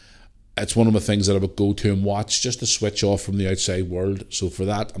 it's one of the things that I would go to and watch, just to switch off from the outside world. So for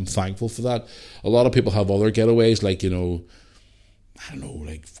that, I'm thankful for that. A lot of people have other getaways, like,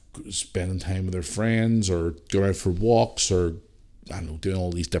 like spending time with their friends, or going out for walks, or doing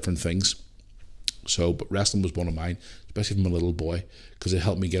all these different things. So, but wrestling was one of mine, especially from a little boy, because it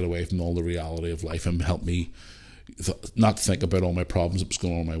helped me get away from all the reality of life and helped me not think about all my problems that was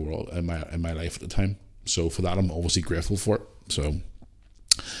going on in my world, in my life at the time. So for that, I'm obviously grateful for it. So,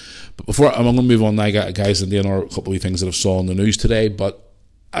 but before I'm going to move on now, guys, and a couple of things that I've saw in the news today, but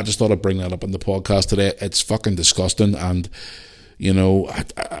I just thought I'd bring that up in the podcast today. It's fucking disgusting, and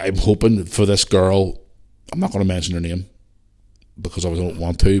I'm hoping for this girl. I'm not going to mention her name, because I don't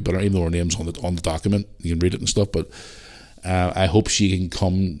want to, but even though her name's on the document, you can read it and stuff. But I hope she can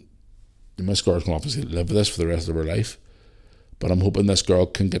come. This girl's going to obviously live with this for the rest of her life, but I'm hoping this girl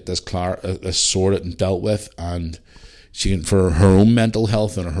can get this sorted and dealt with, and she can, for her own mental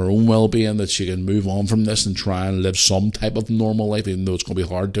health and her own well-being, that she can move on from this and try and live some type of normal life, even though it's going to be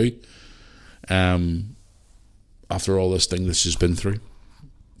hard to. After all this thing that she's been through,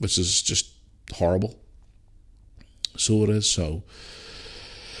 which is just horrible. So it is. So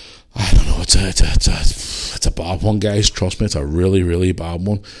I don't know. It's a bad one, guys. Trust me, it's a really, really bad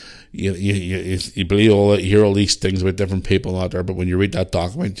one. You believe all that, you hear all these things about different people out there, but when you read that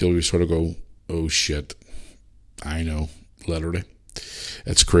document, you'll sort of go, "Oh shit!" I know, literally,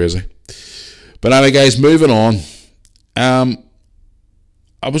 it's crazy. But anyway, guys, moving on.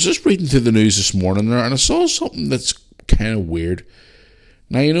 I was just reading through the news this morning there, and I saw something that's kind of weird.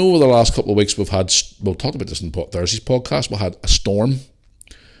 Now, you know, over the last couple of weeks, we'll talk about this in Thursday's podcast. We had a storm.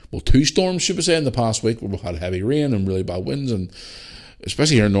 Well, 2 storms, should we say, in the past week, where we've had heavy rain and really bad winds, and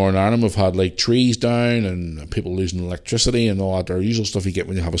especially here in Northern Ireland, we've had like trees down and people losing electricity and all that. The usual stuff you get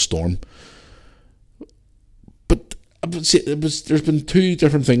when you have a storm. But there's been 2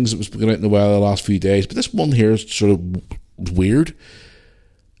 different things that was going out in the weather the last few days, but this one here is sort of weird.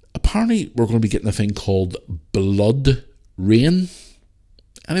 Apparently, we're going to be getting a thing called blood rain.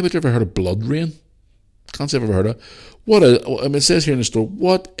 Anybody ever heard of blood rain? Can't say I've ever heard of it. It says here in the store,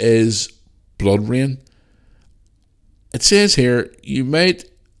 what is blood rain? It says here, you might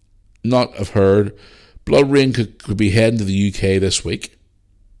not have heard, blood rain could be heading to the UK this week.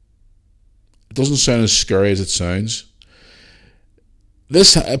 It doesn't sound as scary as it sounds.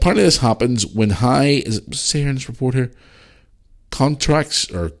 Apparently this happens when say here in this report here, contracts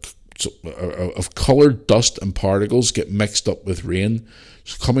of coloured dust and particles get mixed up with rain.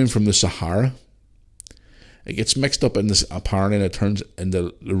 It's coming from the Sahara. It gets mixed up in this, apparently, and it turns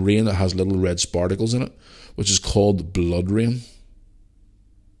into the rain that has little red sparkles in it, which is called blood rain.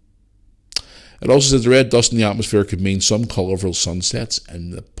 It also says the red dust in the atmosphere could mean some colourful sunsets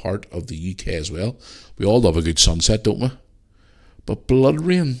in the part of the UK as well. We all love a good sunset, don't we? But blood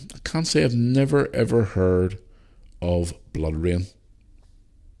rain, I can't say I've never ever heard of blood rain.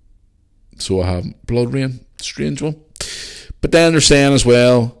 So I have blood rain, strange one. But then they're saying as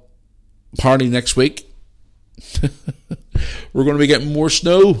well, apparently next week, we're going to be getting more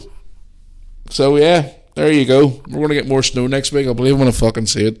snow. So yeah, there you go. We're going to get more snow next week. I believe I'm going to fucking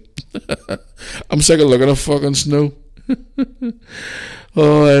see it. I'm sick of looking at fucking snow.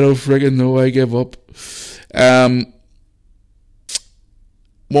 Oh, I don't friggin' know. I give up.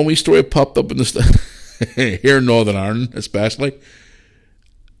 One wee story popped up in the here in Northern Ireland, especially.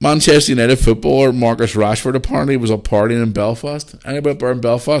 Manchester United footballer Marcus Rashford apparently was up partying in Belfast. Anybody up there in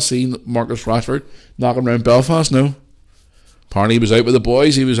Belfast seen Marcus Rashford knocking around Belfast? No. Apparently he was out with the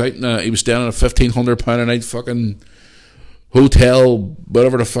boys. He was out he was staying in a £1,500 a night fucking hotel,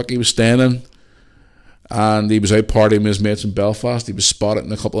 whatever the fuck he was staying in. And he was out partying with his mates in Belfast. He was spotted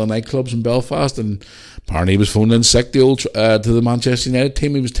in a couple of nightclubs in Belfast, and apparently he was phoned in sick to the Manchester United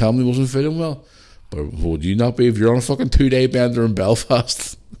team. He was telling me he wasn't feeling well. But would you not be if you're on a fucking 2-day bender in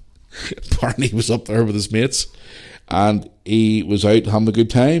Belfast? Apparently he was up there with his mates, and he was out having a good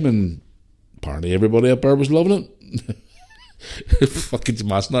time, and apparently everybody up there was loving it. Fucking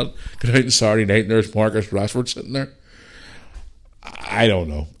imagine that. Get out on Saturday night and there's Marcus Rashford sitting there. I don't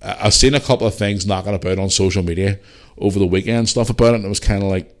know. I've seen a couple of things knocking about on social media over the weekend, stuff about it, and it was kind of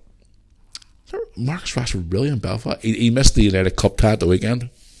like, Marcus Rashford really in Belfast? He missed the United Cup tie at the weekend,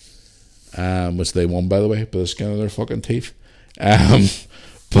 which they won, by the way, by the skin of their fucking teeth.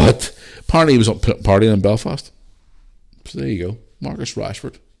 But apparently he was up partying in Belfast. So there you go. Marcus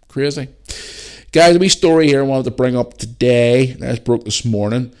Rashford. Crazy. Guys, a wee story here I wanted to bring up today. That broke this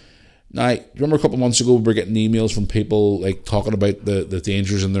morning. Now, remember a couple of months ago we were getting emails from people like talking about the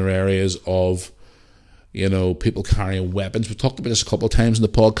dangers in their areas of, you know, people carrying weapons. We talked about this a couple of times in the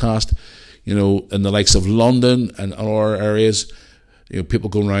podcast. You know, in the likes of London and other areas, you know, people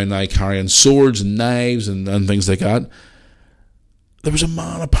going around now carrying swords and knives and things like that. There was a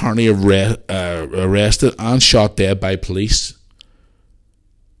man apparently arrested and shot dead by police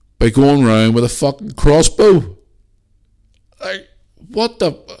by going around with a fucking crossbow. Like, what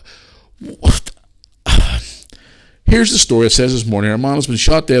the... What? Here's the story. It says this morning, a man has been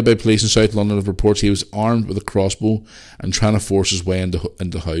shot dead by police in South London of reports he was armed with a crossbow and trying to force his way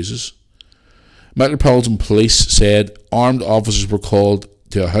into houses. Metropolitan Police said armed officers were called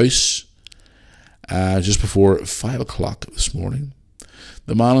to a house just before 5 o'clock this morning.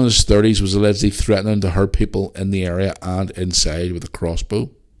 The man in his 30s was allegedly threatening to hurt people in the area and inside with a crossbow.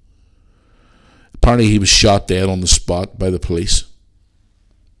 Apparently he was shot dead on the spot by the police.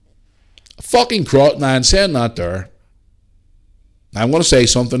 A fucking cross... Now, I'm saying that there. Now, I'm going to say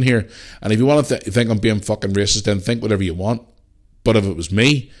something here, and if you want to think I'm being fucking racist, then think whatever you want. But if it was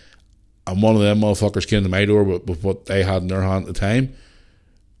me, and one of them motherfuckers came to my door with what they had in their hand at the time,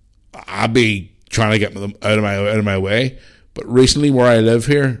 I'd be trying to get them out of my way. But recently, where I live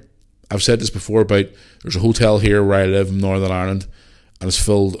here, I've said this before about, there's a hotel here where I live in Northern Ireland, and it's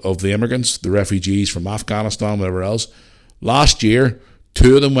filled of the immigrants, the refugees from Afghanistan, whatever else. Last year,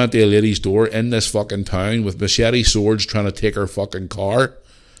 2 of them went to a lady's door in this fucking town with machete swords trying to take her fucking car.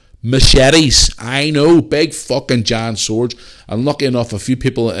 Machetes, I know, big fucking giant swords. And lucky enough, a few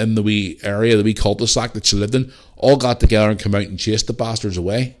people in the wee area, the wee cul-de-sac that she lived in, all got together and came out and chased the bastards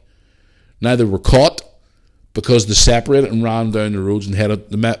away. Now they were caught because they separated and ran down the roads and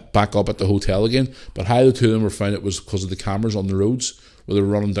they met back up at the hotel again. But how the 2 of them were found, it was because of the cameras on the roads where they were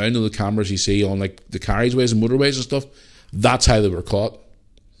running down to the cameras you see on like the carriageways and motorways and stuff. That's how they were caught.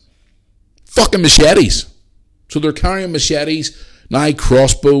 Fucking machetes. So they're carrying machetes, now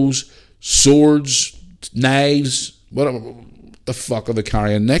crossbows, swords, knives. What the fuck are they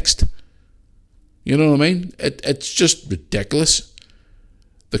carrying next? You know what I mean? It's just ridiculous.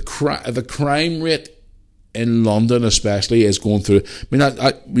 The crime rate in London especially is going through. I mean,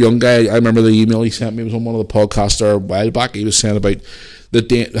 that young guy, I remember the email he sent me, it was on one of the podcasts there a while back. He was saying about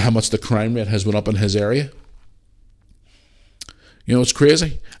how much the crime rate has went up in his area. You know, it's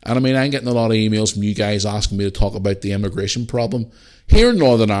crazy. And I mean, I'm getting a lot of emails from you guys asking me to talk about the immigration problem here in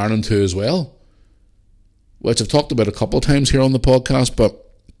Northern Ireland too as well, which I've talked about a couple of times here on the podcast. But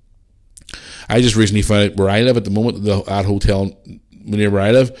I just recently found out where I live at the moment, that hotel near where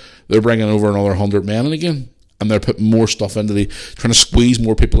I live, they're bringing over another 100 men in again, and they're putting more stuff into trying to squeeze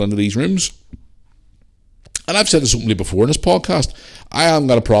more people into these rooms. And I've said this openly before in this podcast, I haven't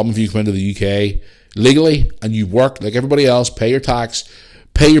got a problem if you come into the UK legally and you work like everybody else, pay your tax,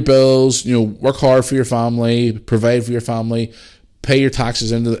 pay your bills, you know, work hard for your family, provide for your family, pay your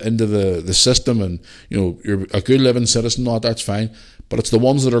taxes into the system, and you know, you're a good living citizen. No, that's fine. But it's the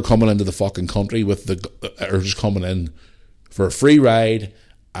ones that are coming into the fucking country are just coming in for a free ride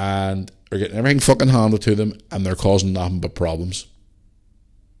and are getting everything fucking handed to them, and they're causing nothing but problems.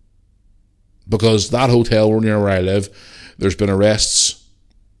 Because that hotel near where I live, there's been arrests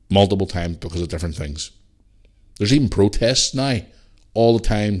multiple times because of different things. There's even protests now all the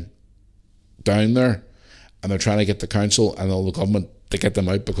time down there, and they're trying to get the council and all the government to get them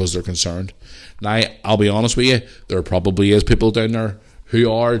out because they're concerned. Now, I'll be honest with you, there probably is people down there who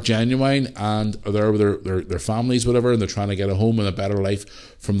are genuine and are there with their families, whatever, and they're trying to get a home and a better life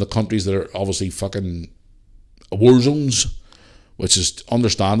from the countries that are obviously fucking war zones, which is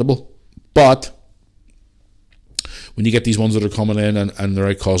understandable. But when you get these ones that are coming in and they're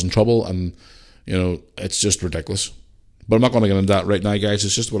out causing trouble, and you know, it's just ridiculous. But I'm not going to get into that right now, guys.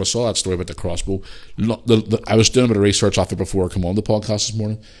 It's just when I saw that story about the crossbow, I was doing a bit of research after before I come on the podcast this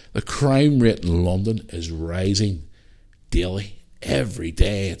morning. The crime rate in London is rising daily. Every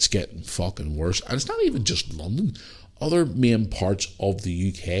day it's getting fucking worse. And it's not even just London. Other main parts of the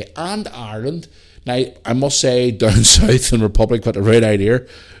UK and Ireland. Now, I must say, down south in Republic, got the right idea.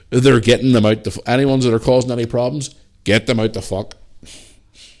 They're getting them out. Any ones that are causing any problems, get them out the fuck.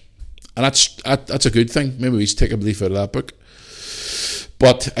 And that's a good thing. Maybe we should take a leaf out of that book.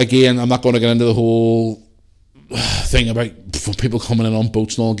 But again, I'm not going to get into the whole thing about people coming in on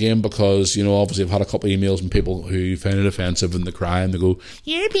boats and all game, because, you know, obviously I've had a couple of emails from people who find it offensive in the crime. They go,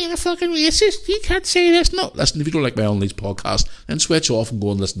 "You're being a fucking racist. You can't say this." No, listen, if you don't like my own Leeds podcast, then switch off and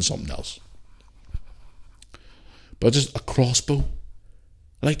go and listen to something else. But just a crossbow.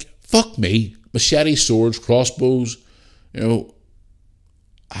 Like, fuck me. Machete, swords, crossbows, you know,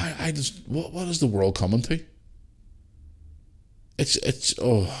 I just, what is the world coming to? It's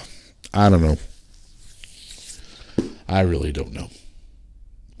I don't know. I really don't know.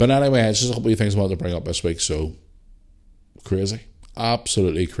 But anyway, it's just a couple of things I wanted to bring up this week. So, crazy.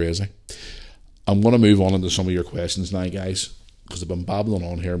 Absolutely crazy. I'm going to move on into some of your questions now, guys, because I've been babbling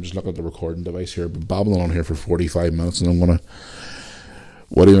on here. I'm just looking at the recording device here. I've been babbling on here for 45 minutes, and I'm going to,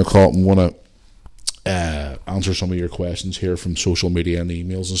 what do you call it? I'm going to answer some of your questions here from social media and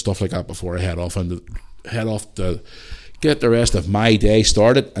emails and stuff like that before I head off to get the rest of my day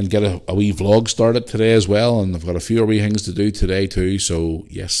started and get a wee vlog started today as well. And I've got a few wee things to do today too. So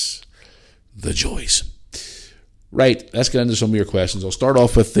yes, the joys. Right, let's get into some of your questions. I'll start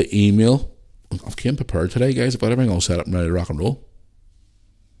off with the email. I've came prepared today, guys. I've got everything all set up and ready to rock and roll.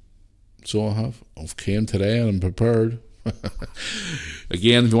 So I've came today and I'm prepared.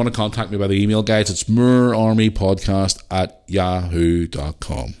 Again, if you want to contact me by the email, guys, it's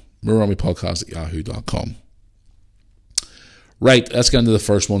moorarmypodcast@yahoo.com. moorarmypodcast@yahoo.com. Right, let's get into the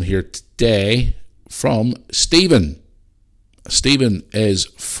first one here today from Stephen. Stephen is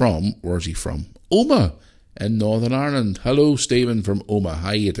from, where's he from? Omagh in Northern Ireland. Hello, Stephen from Omagh.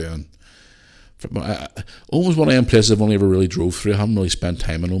 How you doing? Almost one of them places I've only ever really drove through. I haven't really spent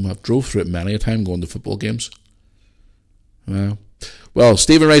time in them. I've drove through it many a time going to football games. Well,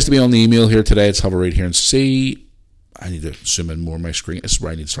 Stephen writes to me on the email here today. Let's have a read here and see. I need to zoom in more on my screen. This is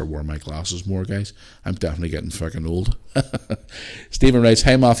where I need to start wearing my glasses more, guys. I'm definitely getting fucking old. Stephen writes,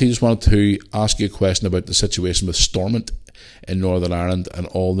 "Hi Matthew, just wanted to ask you a question about the situation with Stormont in Northern Ireland and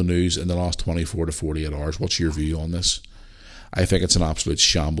all the news in the last 24 to 48 hours. What's your view on this? I think it's an absolute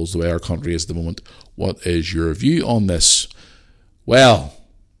shambles the way our country is at the moment. What is your view on this?" Well,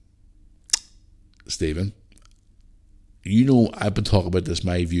 Stephen, you know I've been talking about this,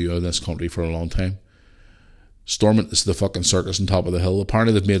 my view on this country, for a long time. Stormont is the fucking circus on top of the hill.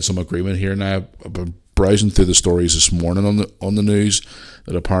 Apparently they've made some agreement here now. I've been browsing through the stories this morning on the news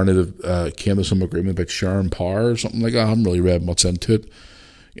that apparently they came to some agreement about sharing power or something like that. I haven't really read much into it.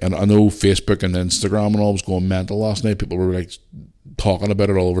 And I know Facebook and Instagram and all was going mental last night. People were like talking about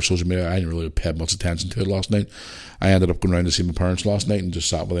it all over social media. I didn't really pay much attention to it last night. I ended up going around to see my parents last night and just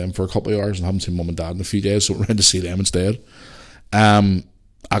sat with them for a couple of hours and haven't seen mum and dad in a few days, so I went around to see them instead. I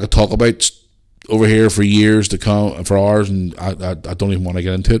could talk about over here for years to come, for hours, and I don't even want to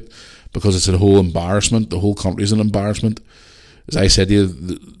get into it because it's a whole embarrassment. The whole country's an embarrassment. As I said to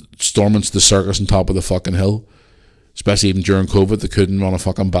you, Stormont's the circus on top of the fucking hill. Especially even during COVID, they couldn't run a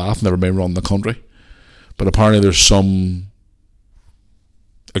fucking bath, never mind run the country. But apparently there's some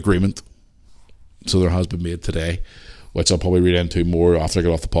agreement, so there has been made today, which I'll probably read into more after I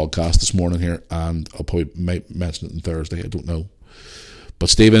get off the podcast this morning here, and I'll probably might mention it on Thursday, I don't know. But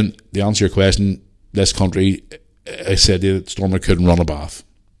Stephen, to answer your question, this country, I said to you that Stormont couldn't run a bath.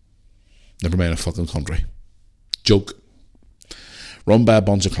 Never mind a fucking country. Joke. Run by a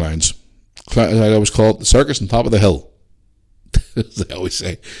bunch of clowns. As I always call it, the circus on top of the hill. As I always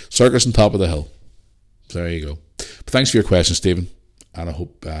say, circus on top of the hill. So there you go. But thanks for your question, Stephen, and I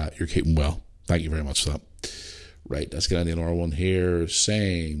hope you're keeping well. Thank you very much for that. Right, let's get into another one here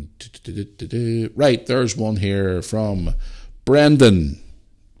saying... Right, there's one here from Brendan.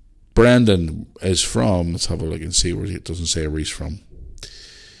 Brendan is from... Let's have a look and see where it doesn't say where he's from.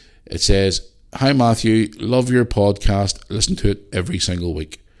 It says, "Hi Matthew, love your podcast. Listen to it every single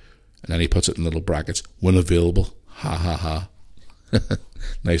week." And then he puts it in little brackets, "when available." Ha ha ha.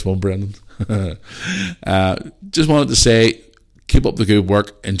 Nice one, Brendan. Just wanted to say, keep up the good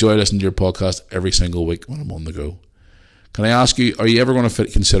work. Enjoy listening to your podcast every single week when I'm on the go. Can I ask you, are you ever going to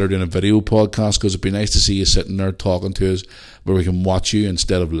consider doing a video podcast? Because it'd be nice to see you sitting there talking to us where we can watch you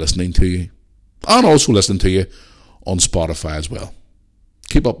instead of listening to you. And also listen to you on Spotify as well.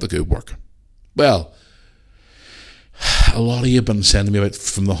 Keep up the good work. Well, a lot of you have been sending me about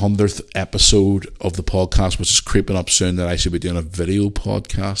from the 100th episode of the podcast, which is creeping up soon, that I should be doing a video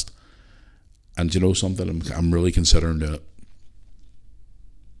podcast. And you know something? I'm really considering doing it.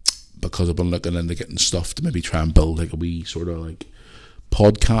 Because I've been looking into getting stuff to maybe try and build like a wee sort of like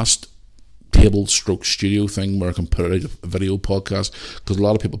podcast table stroke studio thing where I can put out a video podcast. Because a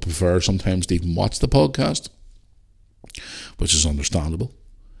lot of people prefer sometimes to even watch the podcast, which is understandable.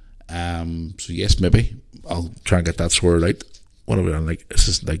 So yes, maybe I'll try and get that sorted out. What are we on? Like, is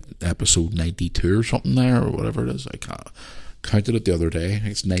this like episode 92 or something there, or whatever it is? I counted it the other day. I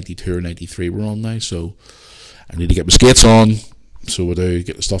think it's 92 or 93 we're on now. So I need to get my skates on. So we do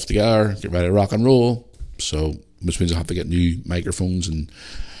get the stuff together, get ready to rock and roll. So which means I have to get new microphones and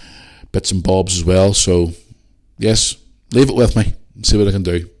bits and bobs as well. So yes, leave it with me and see what I can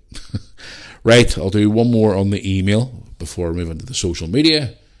do. Right, I'll do one more on the email before I move into the social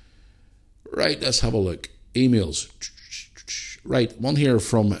media. Right, let's have a look. Emails. Right, one here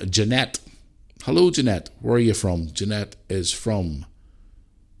from Jeanette. Hello, Jeanette. Where are you from? Jeanette is from...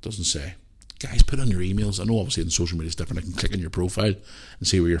 Doesn't say. Guys, put on your emails. I know obviously in social media it's different. I can click on your profile and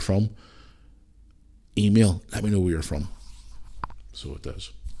see where you're from. Email. Let me know where you're from. So it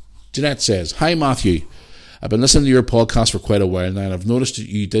does. Jeanette says, "Hi, Matthew. I've been listening to your podcast for quite a while now, and I've noticed that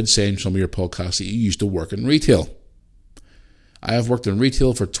you did say in some of your podcasts that you used to work in retail. I have worked in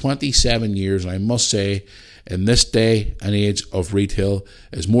retail for 27 years, and I must say, in this day and age of retail,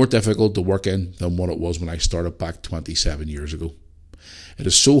 it's more difficult to work in than what it was when I started back 27 years ago. It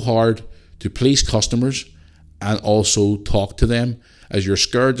is so hard to please customers and also talk to them, as you're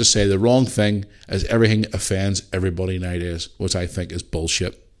scared to say the wrong thing, as everything offends everybody nowadays, which I think is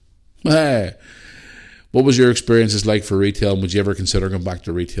bullshit. Hey, what was your experiences like for retail, and would you ever consider going back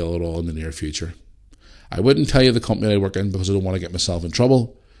to retail at all in the near future? I wouldn't tell you the company I work in because I don't want to get myself in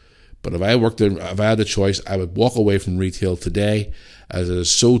trouble. But if I had the choice, I would walk away from retail today, as it is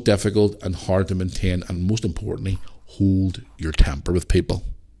so difficult and hard to maintain, and most importantly, hold your temper with people.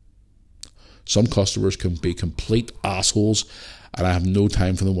 Some customers can be complete assholes, and I have no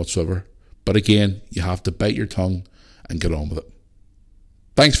time for them whatsoever. But again, you have to bite your tongue and get on with it.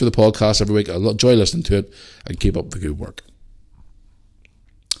 Thanks for the podcast every week. I enjoy listening to it, and keep up the good work.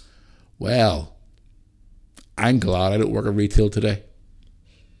 Well, I'm glad I don't work in retail today.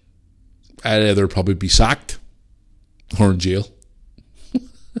 I'd either probably be sacked or in jail.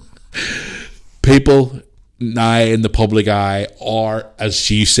 People now in the public eye are, as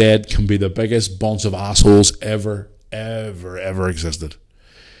she said, can be the biggest bunch of assholes ever existed.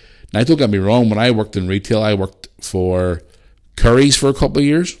 Now, don't get me wrong, when I worked in retail, I worked for Curry's for a couple of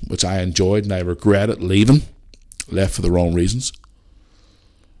years, which I enjoyed, and I regretted leaving. Left for the wrong reasons.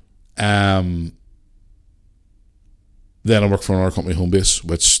 Then I worked for another company, Homebase,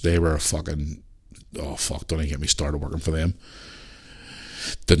 which they were fucking... Oh, fuck, don't even get me started working for them.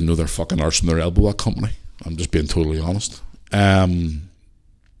 Didn't know their fucking arse from their elbow, that company. I'm just being totally honest.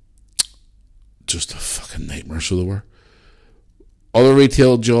 Just a fucking nightmare, so they were. Other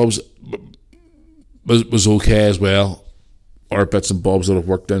retail jobs was okay as well, or bits and bobs that I've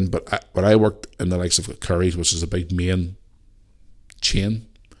worked in, but I worked in the likes of Curry's, which is a big main chain.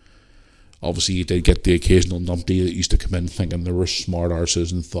 Obviously, you did get the occasional numpty that used to come in thinking they were smart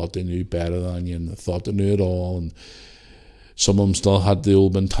arses and thought they knew better than you and they thought they knew it all. And some of them still had the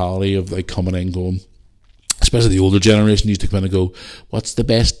old mentality of like coming in going, especially the older generation used to come in and go, "What's the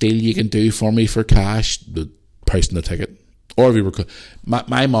best deal you can do for me for cash?" The price in the ticket. Or if you were,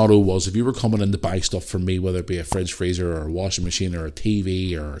 my motto was, if you were coming in to buy stuff from me, whether it be a fridge, freezer, or a washing machine, or a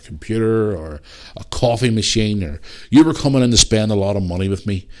TV, or a computer, or a coffee machine, or you were coming in to spend a lot of money with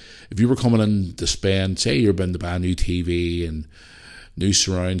me. If you were coming in to spend, say you're been to buy a new TV and new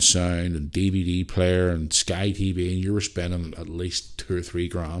surround sound and DVD player and Sky TV, and you were spending at least $2 or $3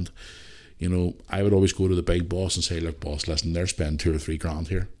 grand, you know, I would always go to the big boss and say, "Look, boss, listen, they're spending $2 or $3 grand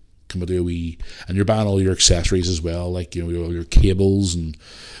here. Can we do a wee..." And you're buying all your accessories as well, like, you know, all your cables and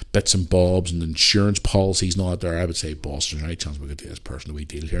bits and bobs and insurance policies and all that there. I would say, "Boss, there's any chance we could do this person a wee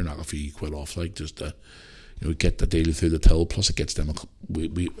deal here, knock a few quid off, like, just to, you know, get the deal through the till, plus it gets them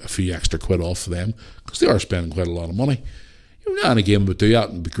a few extra quid off for them, because they are spending quite a lot of money." You know, and again, we do that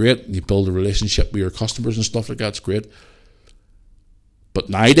and it'd be great, and you build a relationship with your customers and stuff like that, it's great. But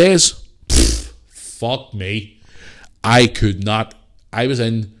nowadays, fuck me, I could not. I was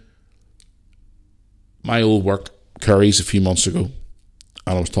in my old work, Curry's, a few months ago,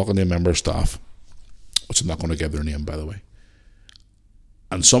 and I was talking to a member of staff, which I'm not going to give their name, by the way,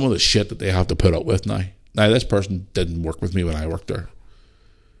 and some of the shit that they have to put up with now. Now, this person didn't work with me when I worked there.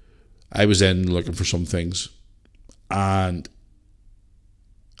 I was in looking for some things, and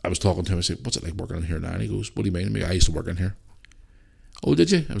I was talking to him. I said, "What's it like working in here now?" And he goes, "What do you mean?" I used to work in here. "Oh,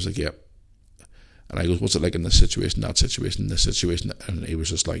 did you?" I was like, "Yeah." And I goes, "What's it like in this situation, that situation, this situation?" And he was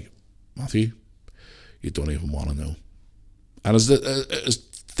just like, "Matthew, you don't even want to know." And as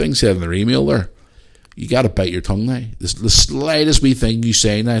thing said in their email there, you got to bite your tongue now. The slightest wee thing you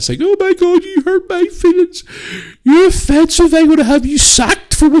say now, it's like, "Oh my God, you hurt my feelings. You're offensive. I'm going to have you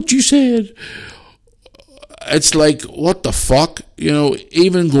sacked for what you said." It's like, what the fuck? You know,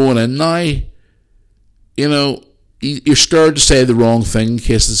 even going in now, you know, you're scared to say the wrong thing in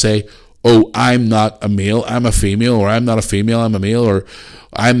case they say, "Oh, I'm not a male, I'm a female," or "I'm not a female, I'm a male," or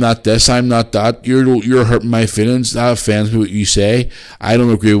 "I'm not this, I'm not that. You're hurting my feelings. That offends me what you say. I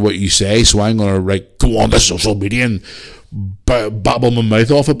don't agree with what you say, so I'm going to like go on to social media and babble my mouth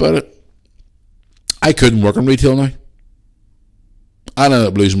off about it." I couldn't work in retail now. I ended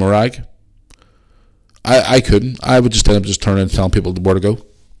up losing my rag. I couldn't. I would just end up just turning and telling people where to go.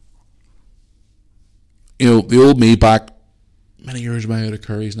 You know, the old me back, many years am I out of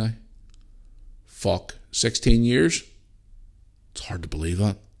Curry's now? Fuck, 16 years? It's hard to believe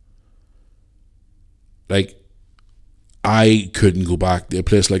that. Like, I couldn't go back to a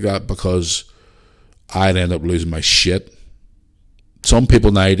place like that because I'd end up losing my shit. Some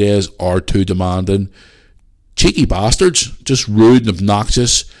people nowadays are too demanding. Cheeky bastards, just rude and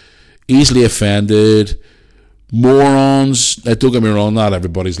obnoxious, easily offended, morons. Now, don't get me wrong, not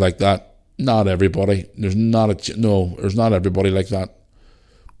everybody's like that. Not everybody. There's not everybody like that.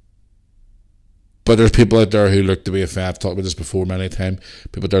 But there's people out there who look to be offended. I've talked about this before many times.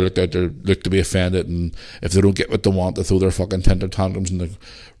 People out there look to be offended, and if they don't get what they want, they throw their fucking temper tantrums and they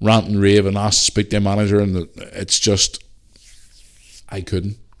rant and rave and ask to speak to a manager, and it's just, I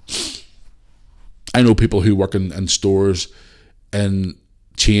couldn't. I know people who work in stores in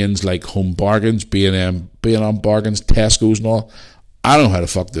chains like Home Bargains, B&M Bargains, Tesco's and all. I don't know how the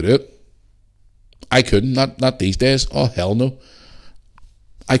fuck to do it. I couldn't. Not these days. Oh, hell no.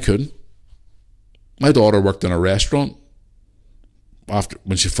 I couldn't. My daughter worked in a restaurant. after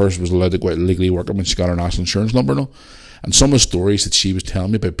when she first was allowed to go out legally working, when she got her national insurance number and all. And some of the stories that she was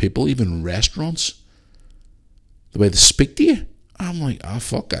telling me about people, even in restaurants, the way they speak to you, I'm like,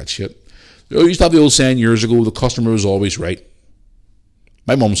 fuck that shit. You used to have the old saying years ago, the customer was always right.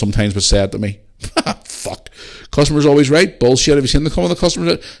 My mum sometimes would say it to me. Fuck. Customer's always right. Bullshit. Have you seen the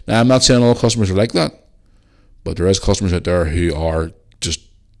customers? Now, I'm not saying all customers are like that. But there is customers out there who are just,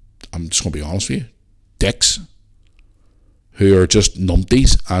 I'm just going to be honest with you, dicks. Who are just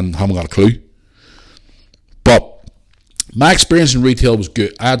numpties and haven't got a clue. But my experience in retail was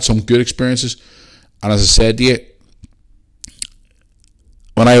good. I had some good experiences. And as I said to you,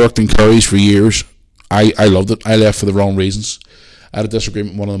 when I worked in Curry's for years, I loved it. I left for the wrong reasons. I had a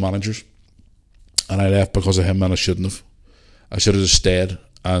disagreement with one of the managers. And I left because of him, and I shouldn't have. I should have just stayed.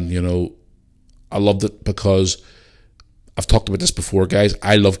 And, I loved it because I've talked about this before, guys.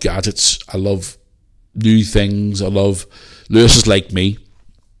 I love gadgets. I love new things. Lewis is like me.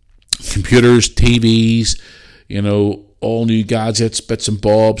 Computers, TVs, all new gadgets, bits and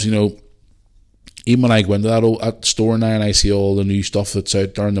bobs, Even when I go into that store now and I see all the new stuff that's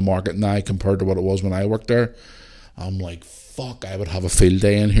out there in the market now compared to what it was when I worked there, I'm like, fuck, I would have a field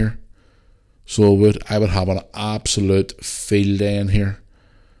day in here. So I would have an absolute field day in here.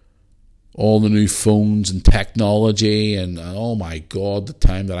 All the new phones and technology and oh my God, the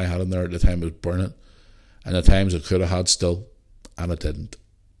time that I had in there at the time was burning. And the times I could have had still, and I didn't.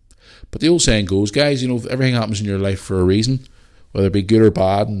 But the old saying goes, guys, everything happens in your life for a reason, whether it be good or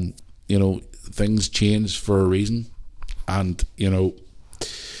bad, and, things change for a reason. And, I'm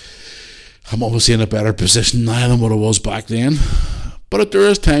obviously in a better position now than what I was back then. But there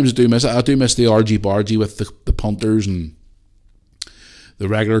is times I do miss it. I do miss the argy-bargy with the punters, and the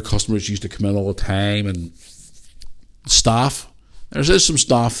regular customers used to come in all the time, and staff. There's some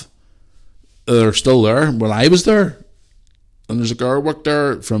staff that are still there when I was there. And there's a girl worked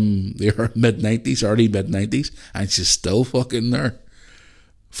there from the mid-90s, early mid-90s, and she's still fucking there.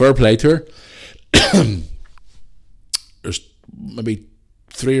 Fair play to her. There's maybe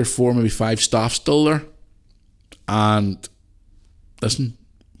 3 or 4, maybe 5 staff still there. And listen,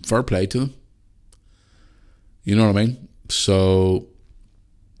 fair play to them. You know what I mean? So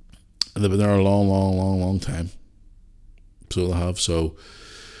they've been there a long time. So they have. So,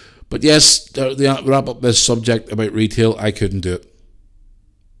 but yes, to wrap up this subject about retail, I couldn't do it.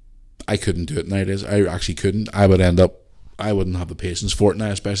 I couldn't do it nowadays. I actually couldn't. I wouldn't have the patience for it now,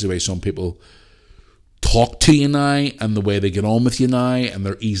 especially the way some people talk to you now and the way they get on with you now, and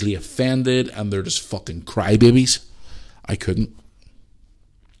they're easily offended and they're just fucking crybabies. I couldn't.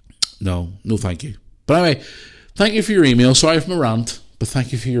 No thank you. But anyway, thank you for your email. Sorry for my rant, but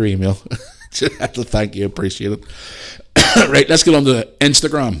thank you for your email. Just have to thank you, appreciate it. Right, let's get on to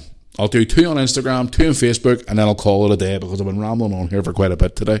Instagram. I'll do 2 on Instagram, 2 on Facebook, and then I'll call it a day because I've been rambling on here for quite a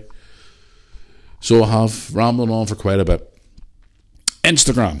bit today. So I have rambling on for quite a bit.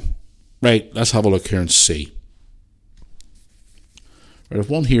 Instagram. Right, let's have a look here and see. Right, I have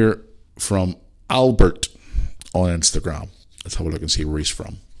one here from Albert on Instagram. Let's have a look and see where he's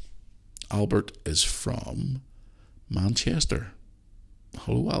from. Albert is from Manchester.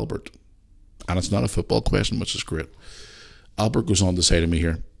 Hello, Albert. And it's not a football question, which is great. Albert goes on to say to me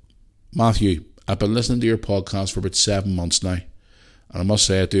here, Matthew, I've been listening to your podcast for about 7 months now, and I must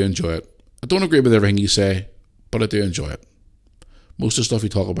say I do enjoy it. I don't agree with everything you say, but I do enjoy it. Most of the stuff you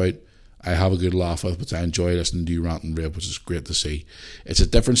talk about, I have a good laugh with, but I enjoy listening to you rant and rave, which is great to see. It's a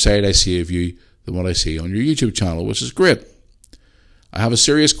different side I see of you than what I see on your YouTube channel, which is great. I have a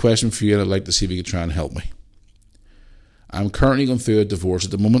serious question for you, and I'd like to see if you could try and help me. I'm currently going through a divorce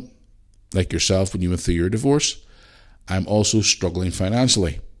at the moment. Like yourself when you went through your divorce, I'm also struggling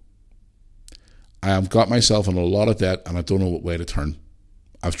financially. I have got myself in a lot of debt, and I don't know what way to turn.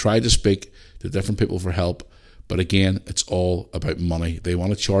 I've tried to speak to different people for help, but again, it's all about money. They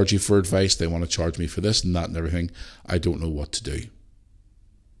want to charge you for advice. They want to charge me for this and that and everything. I don't know what to do.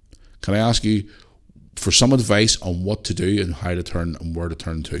 Can I ask you for some advice on what to do and how to turn and where to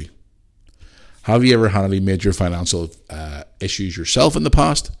turn to? Have you ever had any major financial issues yourself in the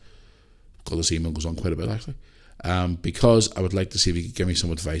past? Because this email goes on quite a bit, actually. Because I would like to see if you could give me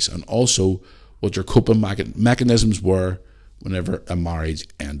some advice, and also what your coping mechanisms were whenever a marriage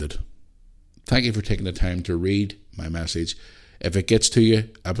ended. Thank you for taking the time to read my message. If it gets to you,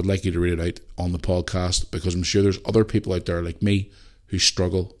 I would like you to read it out on the podcast, because I'm sure there's other people out there like me who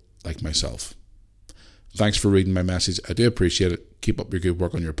struggle like myself. Thanks for reading my message. I do appreciate it. Keep up your good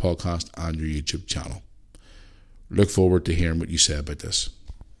work on your podcast and your YouTube channel. Look forward to hearing what you say about this.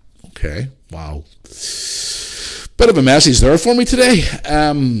 Okay, wow. Bit of a message there for me today.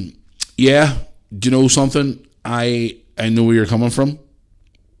 Yeah, do you know something? I I know where you're coming from.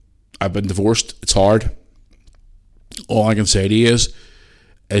 I've been divorced. It's hard. All I can say to you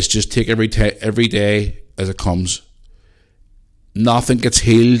is just take every day as it comes. Nothing gets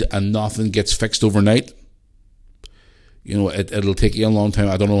healed and nothing gets fixed overnight. You know, it'll take you a long time.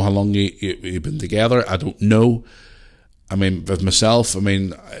 I don't know how long you've been together. I don't know. I mean, with myself, I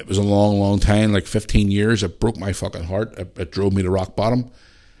mean, it was a long time, like 15 years. It broke my fucking heart. It drove me to rock bottom.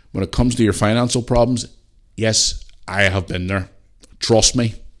 When it comes to your financial problems, yes, I have been there. Trust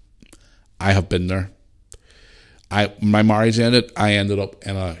me, I have been there. My marriage ended, I ended up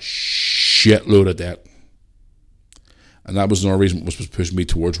in a shitload of debt. And that was another reason was pushing me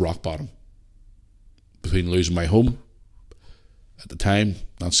towards rock bottom. Between losing my home at the time,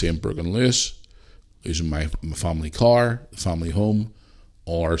 not saying broken and loose, losing my family car, the family home,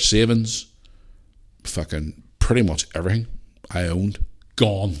 all our savings, fucking pretty much everything I owned,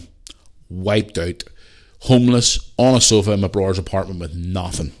 gone, wiped out, homeless, on a sofa in my brother's apartment with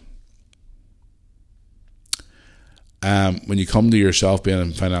nothing. When you come to yourself being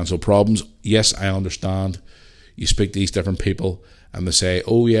in financial problems, yes, I understand. You speak to these different people and they say,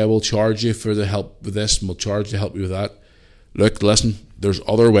 oh yeah, we'll charge you for the help with this and we'll charge you to help you with that. Look, listen, there's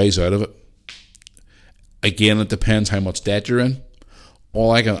other ways out of it. Again, it depends how much debt you're in.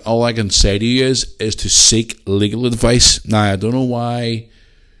 All I can say to you is to seek legal advice. Now, I don't know why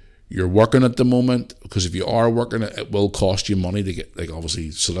you're working at the moment, because if you are working, it will cost you money to get, like,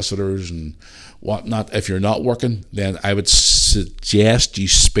 obviously solicitors and whatnot. If you're not working, then I would suggest you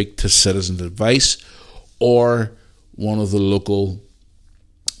speak to Citizens Advice or one of the local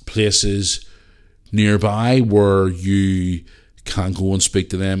places nearby where you can go and speak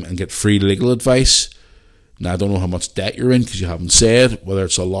to them and get free legal advice. Now, I don't know how much debt you're in because you haven't said. Whether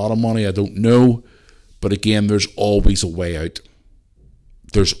it's a lot of money, I don't know. But again, there's always a way out.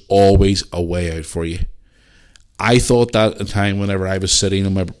 There's always a way out for you. I thought that at the time whenever I was sitting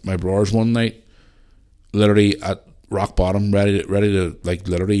in my brother's one night, literally at rock bottom, ready to like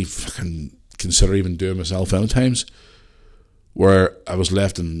literally fucking consider even doing myself out times, where I was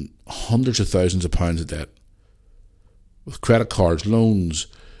left in hundreds of thousands of pounds of debt. With credit cards, loans,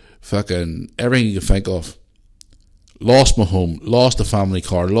 fucking everything you can think of. Lost my home, lost the family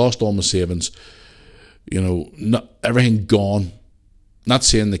car, lost all my savings. You know, everything gone. Not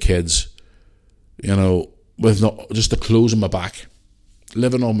seeing the kids. You know, with just the clothes on my back.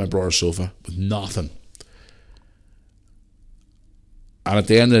 Living on my brother's sofa with nothing. And at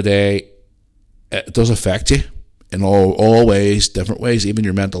the end of the day, it does affect you in all ways, different ways. Even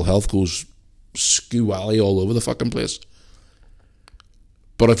your mental health goes skew-wally all over the fucking place.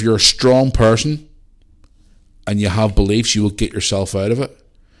 But if you're a strong person and you have beliefs, you will get yourself out of it.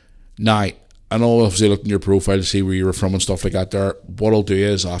 Now, I know obviously looking at your profile to see where you were from and stuff like that there. What I'll do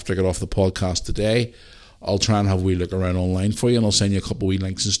is, after I get off the podcast today, I'll try and have a wee look around online for you, and I'll send you a couple of wee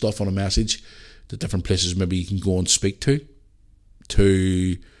links and stuff on a message to different places maybe you can go and speak to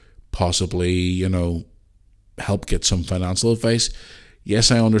possibly, you know, help get some financial advice.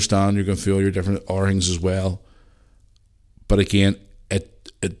 Yes, I understand you're going to feel your different things as well. But again,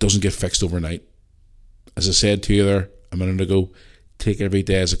 it doesn't get fixed overnight. As I said to you there a minute ago, take every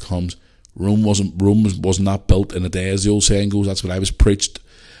day as it comes. Rome was not built in a day, as the old saying goes. That's what I was preached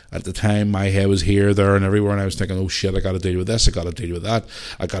at the time. My head was here, there, and everywhere, and I was thinking, oh shit, I got to deal with this, I got to deal with that,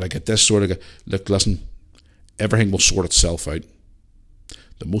 I got to get this sorted. Look, listen, everything will sort itself out.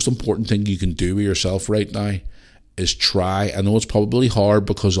 The most important thing you can do with yourself right now is try. I know it's probably hard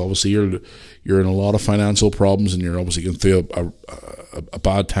because obviously you're in a lot of financial problems and you're obviously going through a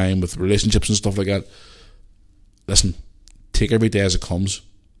bad time with relationships and stuff like that. Listen, take every day as it comes.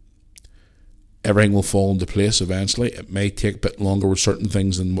 Everything will fall into place eventually. It may take a bit longer with certain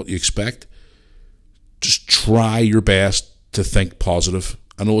things than what you expect. Just try your best to think positive.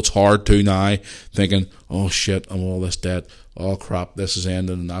 I know it's hard to now, thinking, oh shit, I'm all this debt. Oh crap, this is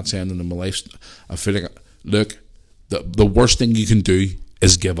ending and that's ending in my life. I feel like, look, the worst thing you can do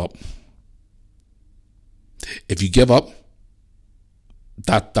is give up. If you give up,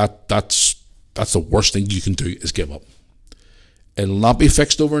 that's the worst thing you can do is give up. It'll not be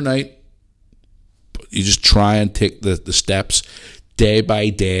fixed overnight. You just try and take the steps day by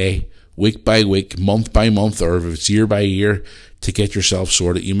day, week by week, month by month, or if it's year by year, to get yourself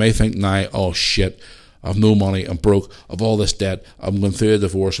sorted. You may think now, oh shit, I've no money, I'm broke, I've all this debt, I'm going through a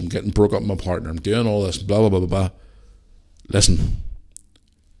divorce, I'm getting broke up with my partner, I'm doing all this, blah, blah, blah, blah, blah. Listen,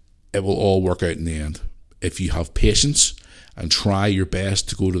 it will all work out in the end. If you have patience and try your best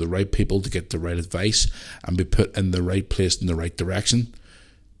to go to the right people to get the right advice and be put in the right place in the right direction,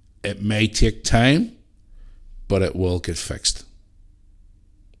 it may take time, but it will get fixed.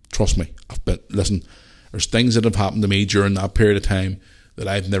 Trust me. Listen, There's things that have happened to me during that period of time that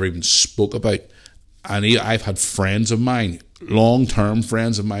I've never even spoke about. And I've had friends of mine, long-term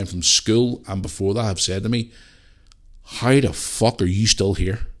friends of mine from school and before that, have said to me, how the fuck are you still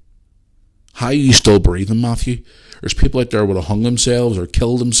here? How are you still breathing, Matthew? There's people out there would have hung themselves or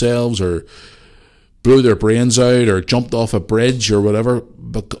killed themselves or blew their brains out or jumped off a bridge or whatever.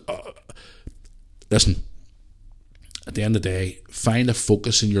 But listen, at the end of the day, find a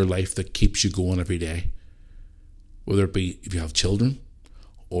focus in your life that keeps you going every day. Whether it be if you have children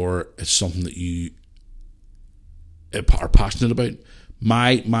or it's something that you are passionate about.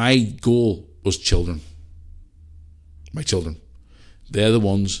 My goal was children. My children. They're the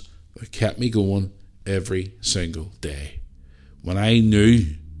ones that kept me going every single day. When I knew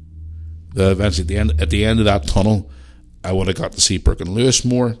that eventually at the end of that tunnel, I would have got to see Brooke and Lewis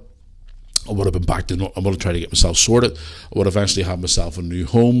more. I would have been back to, I would have tried to get myself sorted. I would have eventually had myself a new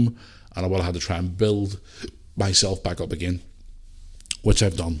home, and I would have had to try and build myself back up again, which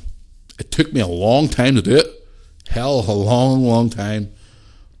I've done. It took me a long time to do it. Hell of a long, long time,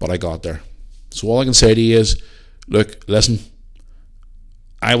 but I got there. So all I can say to you is, look, listen,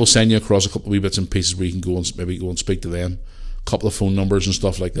 I will send you across a couple of wee bits and pieces where you can go and maybe go and speak to them, a couple of phone numbers and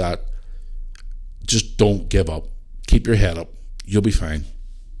stuff like that. Just don't give up. Keep your head up. You'll be fine.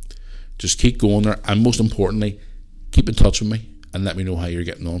 Just keep going there, and most importantly, keep in touch with me and let me know how you're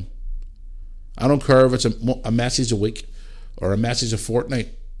getting on. I don't care if it's a message a week or a message a fortnight.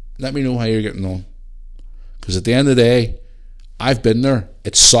 Let me know how you're getting on. Because at the end of the day, I've been there.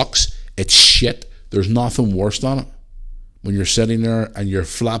 It sucks. It's shit. There's nothing worse than it. When you're sitting there and you're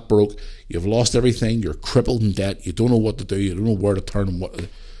flat broke, you've lost everything, you're crippled in debt, you don't know what to do, you don't know where to turn and what to...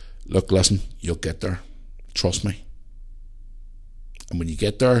 Look, listen, you'll get there. Trust me. And when you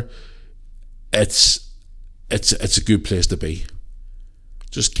get there, it's a good place to be.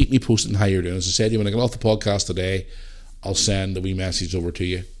 Just keep me posted on how you're doing. As I said to you, when I get off the podcast today, I'll send a wee message over to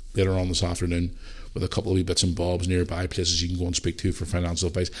you later on this afternoon with a couple of wee bits and bobs nearby, places you can go and speak to for financial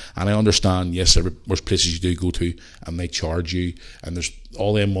advice. And I understand, yes, there's places you do go to and they charge you, and there's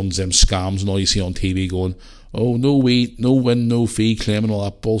all them ones, them scams and all you see on TV going, oh, no win, no fee claim and all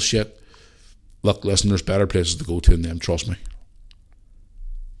that bullshit. Look, listen, there's better places to go to than them, trust me.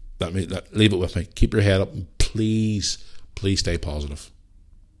 Leave it with me. Keep your head up and please stay positive.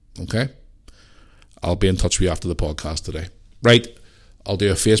 Okay? I'll be in touch with you after the podcast today. Right. I'll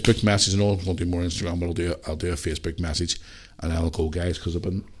do a Facebook message. I know I'm going to do more Instagram, but I'll do a Facebook message, and I'll go, guys, because I've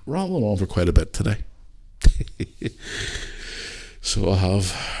been rambling on for quite a bit today. So I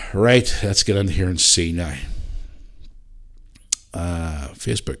have. Right, let's get in here and see now.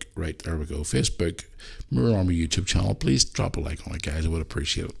 Facebook. Right, there we go. Facebook, Mirror Army YouTube channel. Please drop a like on it, guys. I would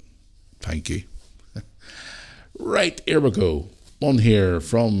appreciate it. Thank you. Right, here we go. One here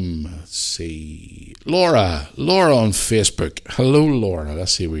from, let's see, Laura on Facebook. Hello, Laura.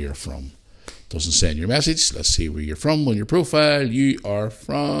 Let's see where you're from. Doesn't send your message. Let's see where you're from on your profile. You are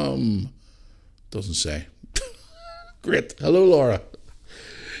from, doesn't say. Great. Hello, Laura.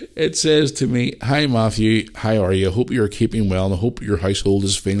 It says to me, hi, Matthew. How are you? I hope you're keeping well, and I hope your household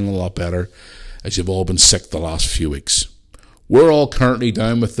is feeling a lot better, as you've all been sick the last few weeks. We're all currently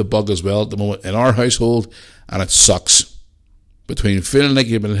down with the bug as well at the moment in our household, and it sucks. Between feeling like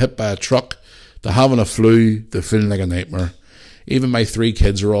you've been hit by a truck to having a flu to feeling like a nightmare. Even my 3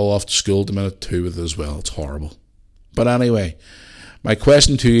 kids are all off to school at the minute too with it as well. It's horrible. But anyway, my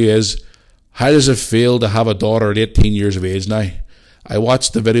question to you is, how does it feel to have a daughter at 18 years of age now? I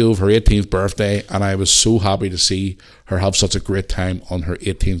watched the video of her 18th birthday, and I was so happy to see her have such a great time on her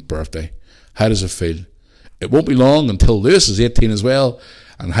 18th birthday. How does it feel? It won't be long until Lewis is 18 as well,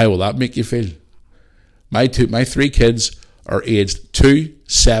 and how will that make you feel? My 3 kids are aged 2,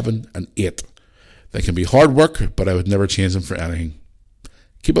 7 and 8. They can be hard work, but I would never change them for anything.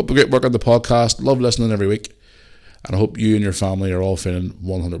 Keep up the great work on the podcast. Love listening every week, and I hope you and your family are all feeling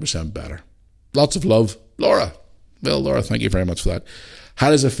 100% better. Lots of love, Laura. Well, Laura, thank you very much for that.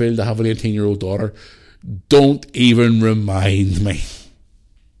 How does it feel to have an 18-year-old daughter? Don't even remind me.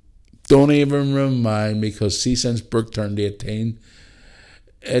 Don't even remind me, because see, since Brooke turned 18,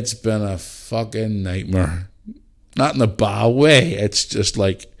 it's been a fucking nightmare. Not in a bad way. It's just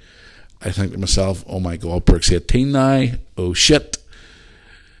like, I think to myself, oh my God, Brooke's 18 now. Oh shit.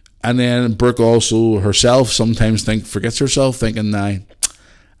 And then Brooke also herself sometimes forgets herself, thinking, now,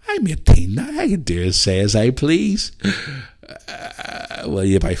 I'm 18 now. I can do say as I please. Well,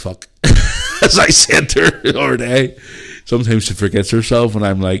 you by fuck. As I said to her the other day. Sometimes she forgets herself, and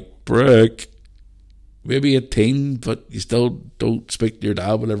I'm like, Brooke, maybe 18, but you still don't speak to your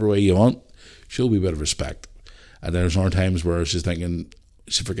dad whatever way you want. Show me a bit of respect. And there's other times where she's thinking,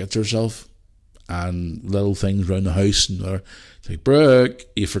 she forgets herself, and little things around the house, and it's like, Brooke,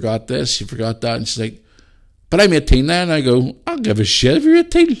 you forgot this, you forgot that, and she's like, but I'm 18 now, and I go, I'll give a shit if you're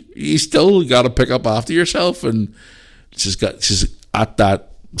 18. You still got to pick up after yourself, and she's at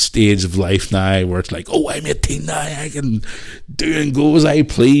that stage of life now where it's like, oh, I'm 18 now, I can do and go as I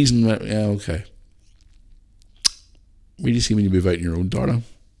please, and yeah, okay. We just see when you move out on your own, darling.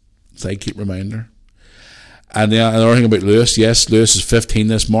 So I keep reminding her. And the other thing about Lewis, yes, Lewis is 15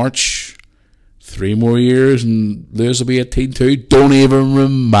 this March. 3 more years and Lewis will be 18 too. Don't even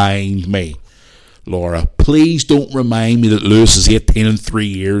remind me, Laura. Please don't remind me that Lewis is 18 in 3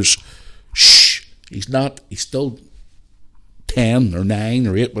 years. Shh. He's not. He's still 10 or 9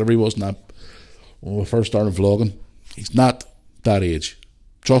 or 8, whatever he was when we first started vlogging. He's not that age.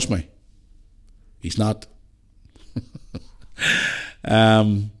 Trust me. He's not.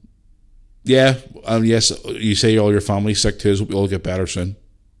 Yeah, yes, you say all your family's sick too. Hope you all get better soon.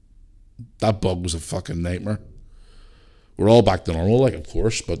 That bug was a fucking nightmare. We're all back to normal, like, of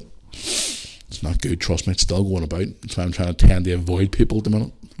course, but it's not good. Trust me, it's still going about. That's why I'm trying to tend to avoid people at the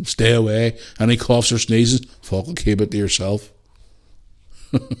minute. Stay away. Any coughs or sneezes, fucking keep it to yourself.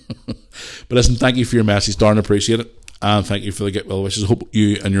 But listen, thank you for your message, darn appreciate it, and thank you for the get well wishes. Hope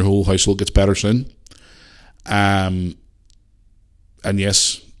you and your whole household gets better soon. And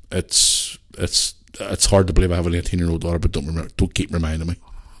yes, it's hard to believe I have an 18-year-old daughter, but don't keep reminding me.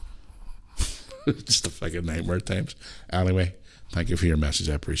 It's just a fucking nightmare at times. Anyway, thank you for your message.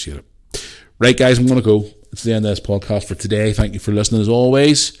 I appreciate it. Right, guys, I'm going to go. It's the end of this podcast for today. Thank you for listening as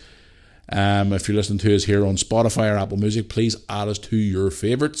always. If you're listening to us here on Spotify or Apple Music, please add us to your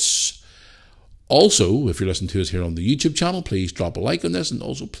favourites. Also, if you're listening to us here on the YouTube channel, please drop a like on this, and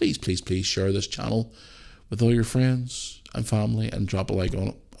also please share this channel with all your friends and family and drop a like on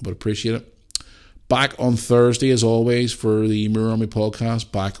it. I would appreciate it. Back on Thursday, as always, for the Mirror Army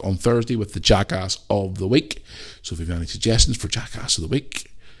podcast. Back on Thursday with the Jackass of the Week. So if you have any suggestions for Jackass of the Week,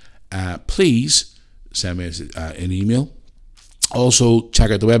 please send me an email. Also,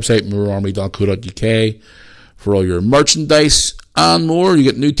 check out the website, mirrorarmy.co.uk, for all your merchandise and more. You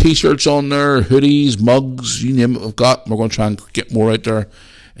get new t-shirts on there, hoodies, mugs, you name it, we've got. We're going to try and get more out there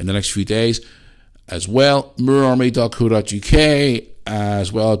in the next few days as well. mirrorarmy.co.uk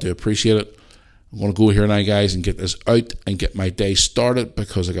as well. I do appreciate it. I'm going to go here now, guys, and get this out and get my day started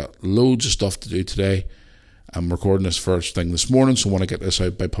because I got loads of stuff to do today. I'm recording this first thing this morning, so I want to get this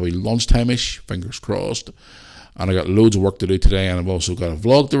out by probably lunchtime-ish, fingers crossed. And I got loads of work to do today, and I've also got a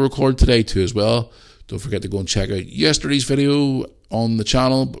vlog to record today too as well. Don't forget to go and check out yesterday's video on the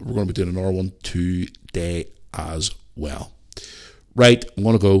channel, but we're going to be doing another one today as well. Right, I'm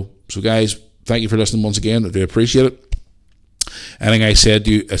going to go. So, guys, thank you for listening once again. I do appreciate it. Anything I said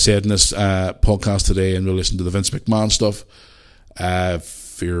in this podcast today in relation to the Vince McMahon stuff,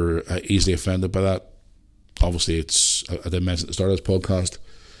 if you're easily offended by that, obviously I did mention at the start of this podcast,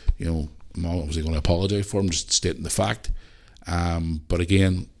 I'm obviously going to apologise for him, just stating the fact. But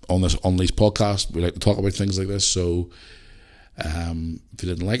again, on these podcasts, we like to talk about things like this, so if you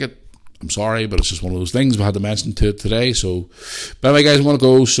didn't like it, I'm sorry, but it's just one of those things we had to mention to today. So, but anyway, guys, I want to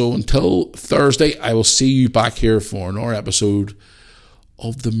go. So until Thursday, I will see you back here for another episode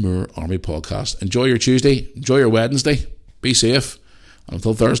of the Mirror Army podcast. Enjoy your Tuesday. Enjoy your Wednesday. Be safe. And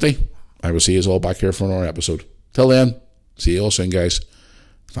until Thursday, I will see you all back here for another episode. Till then, see you all soon, guys.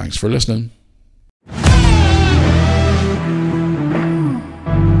 Thanks for listening.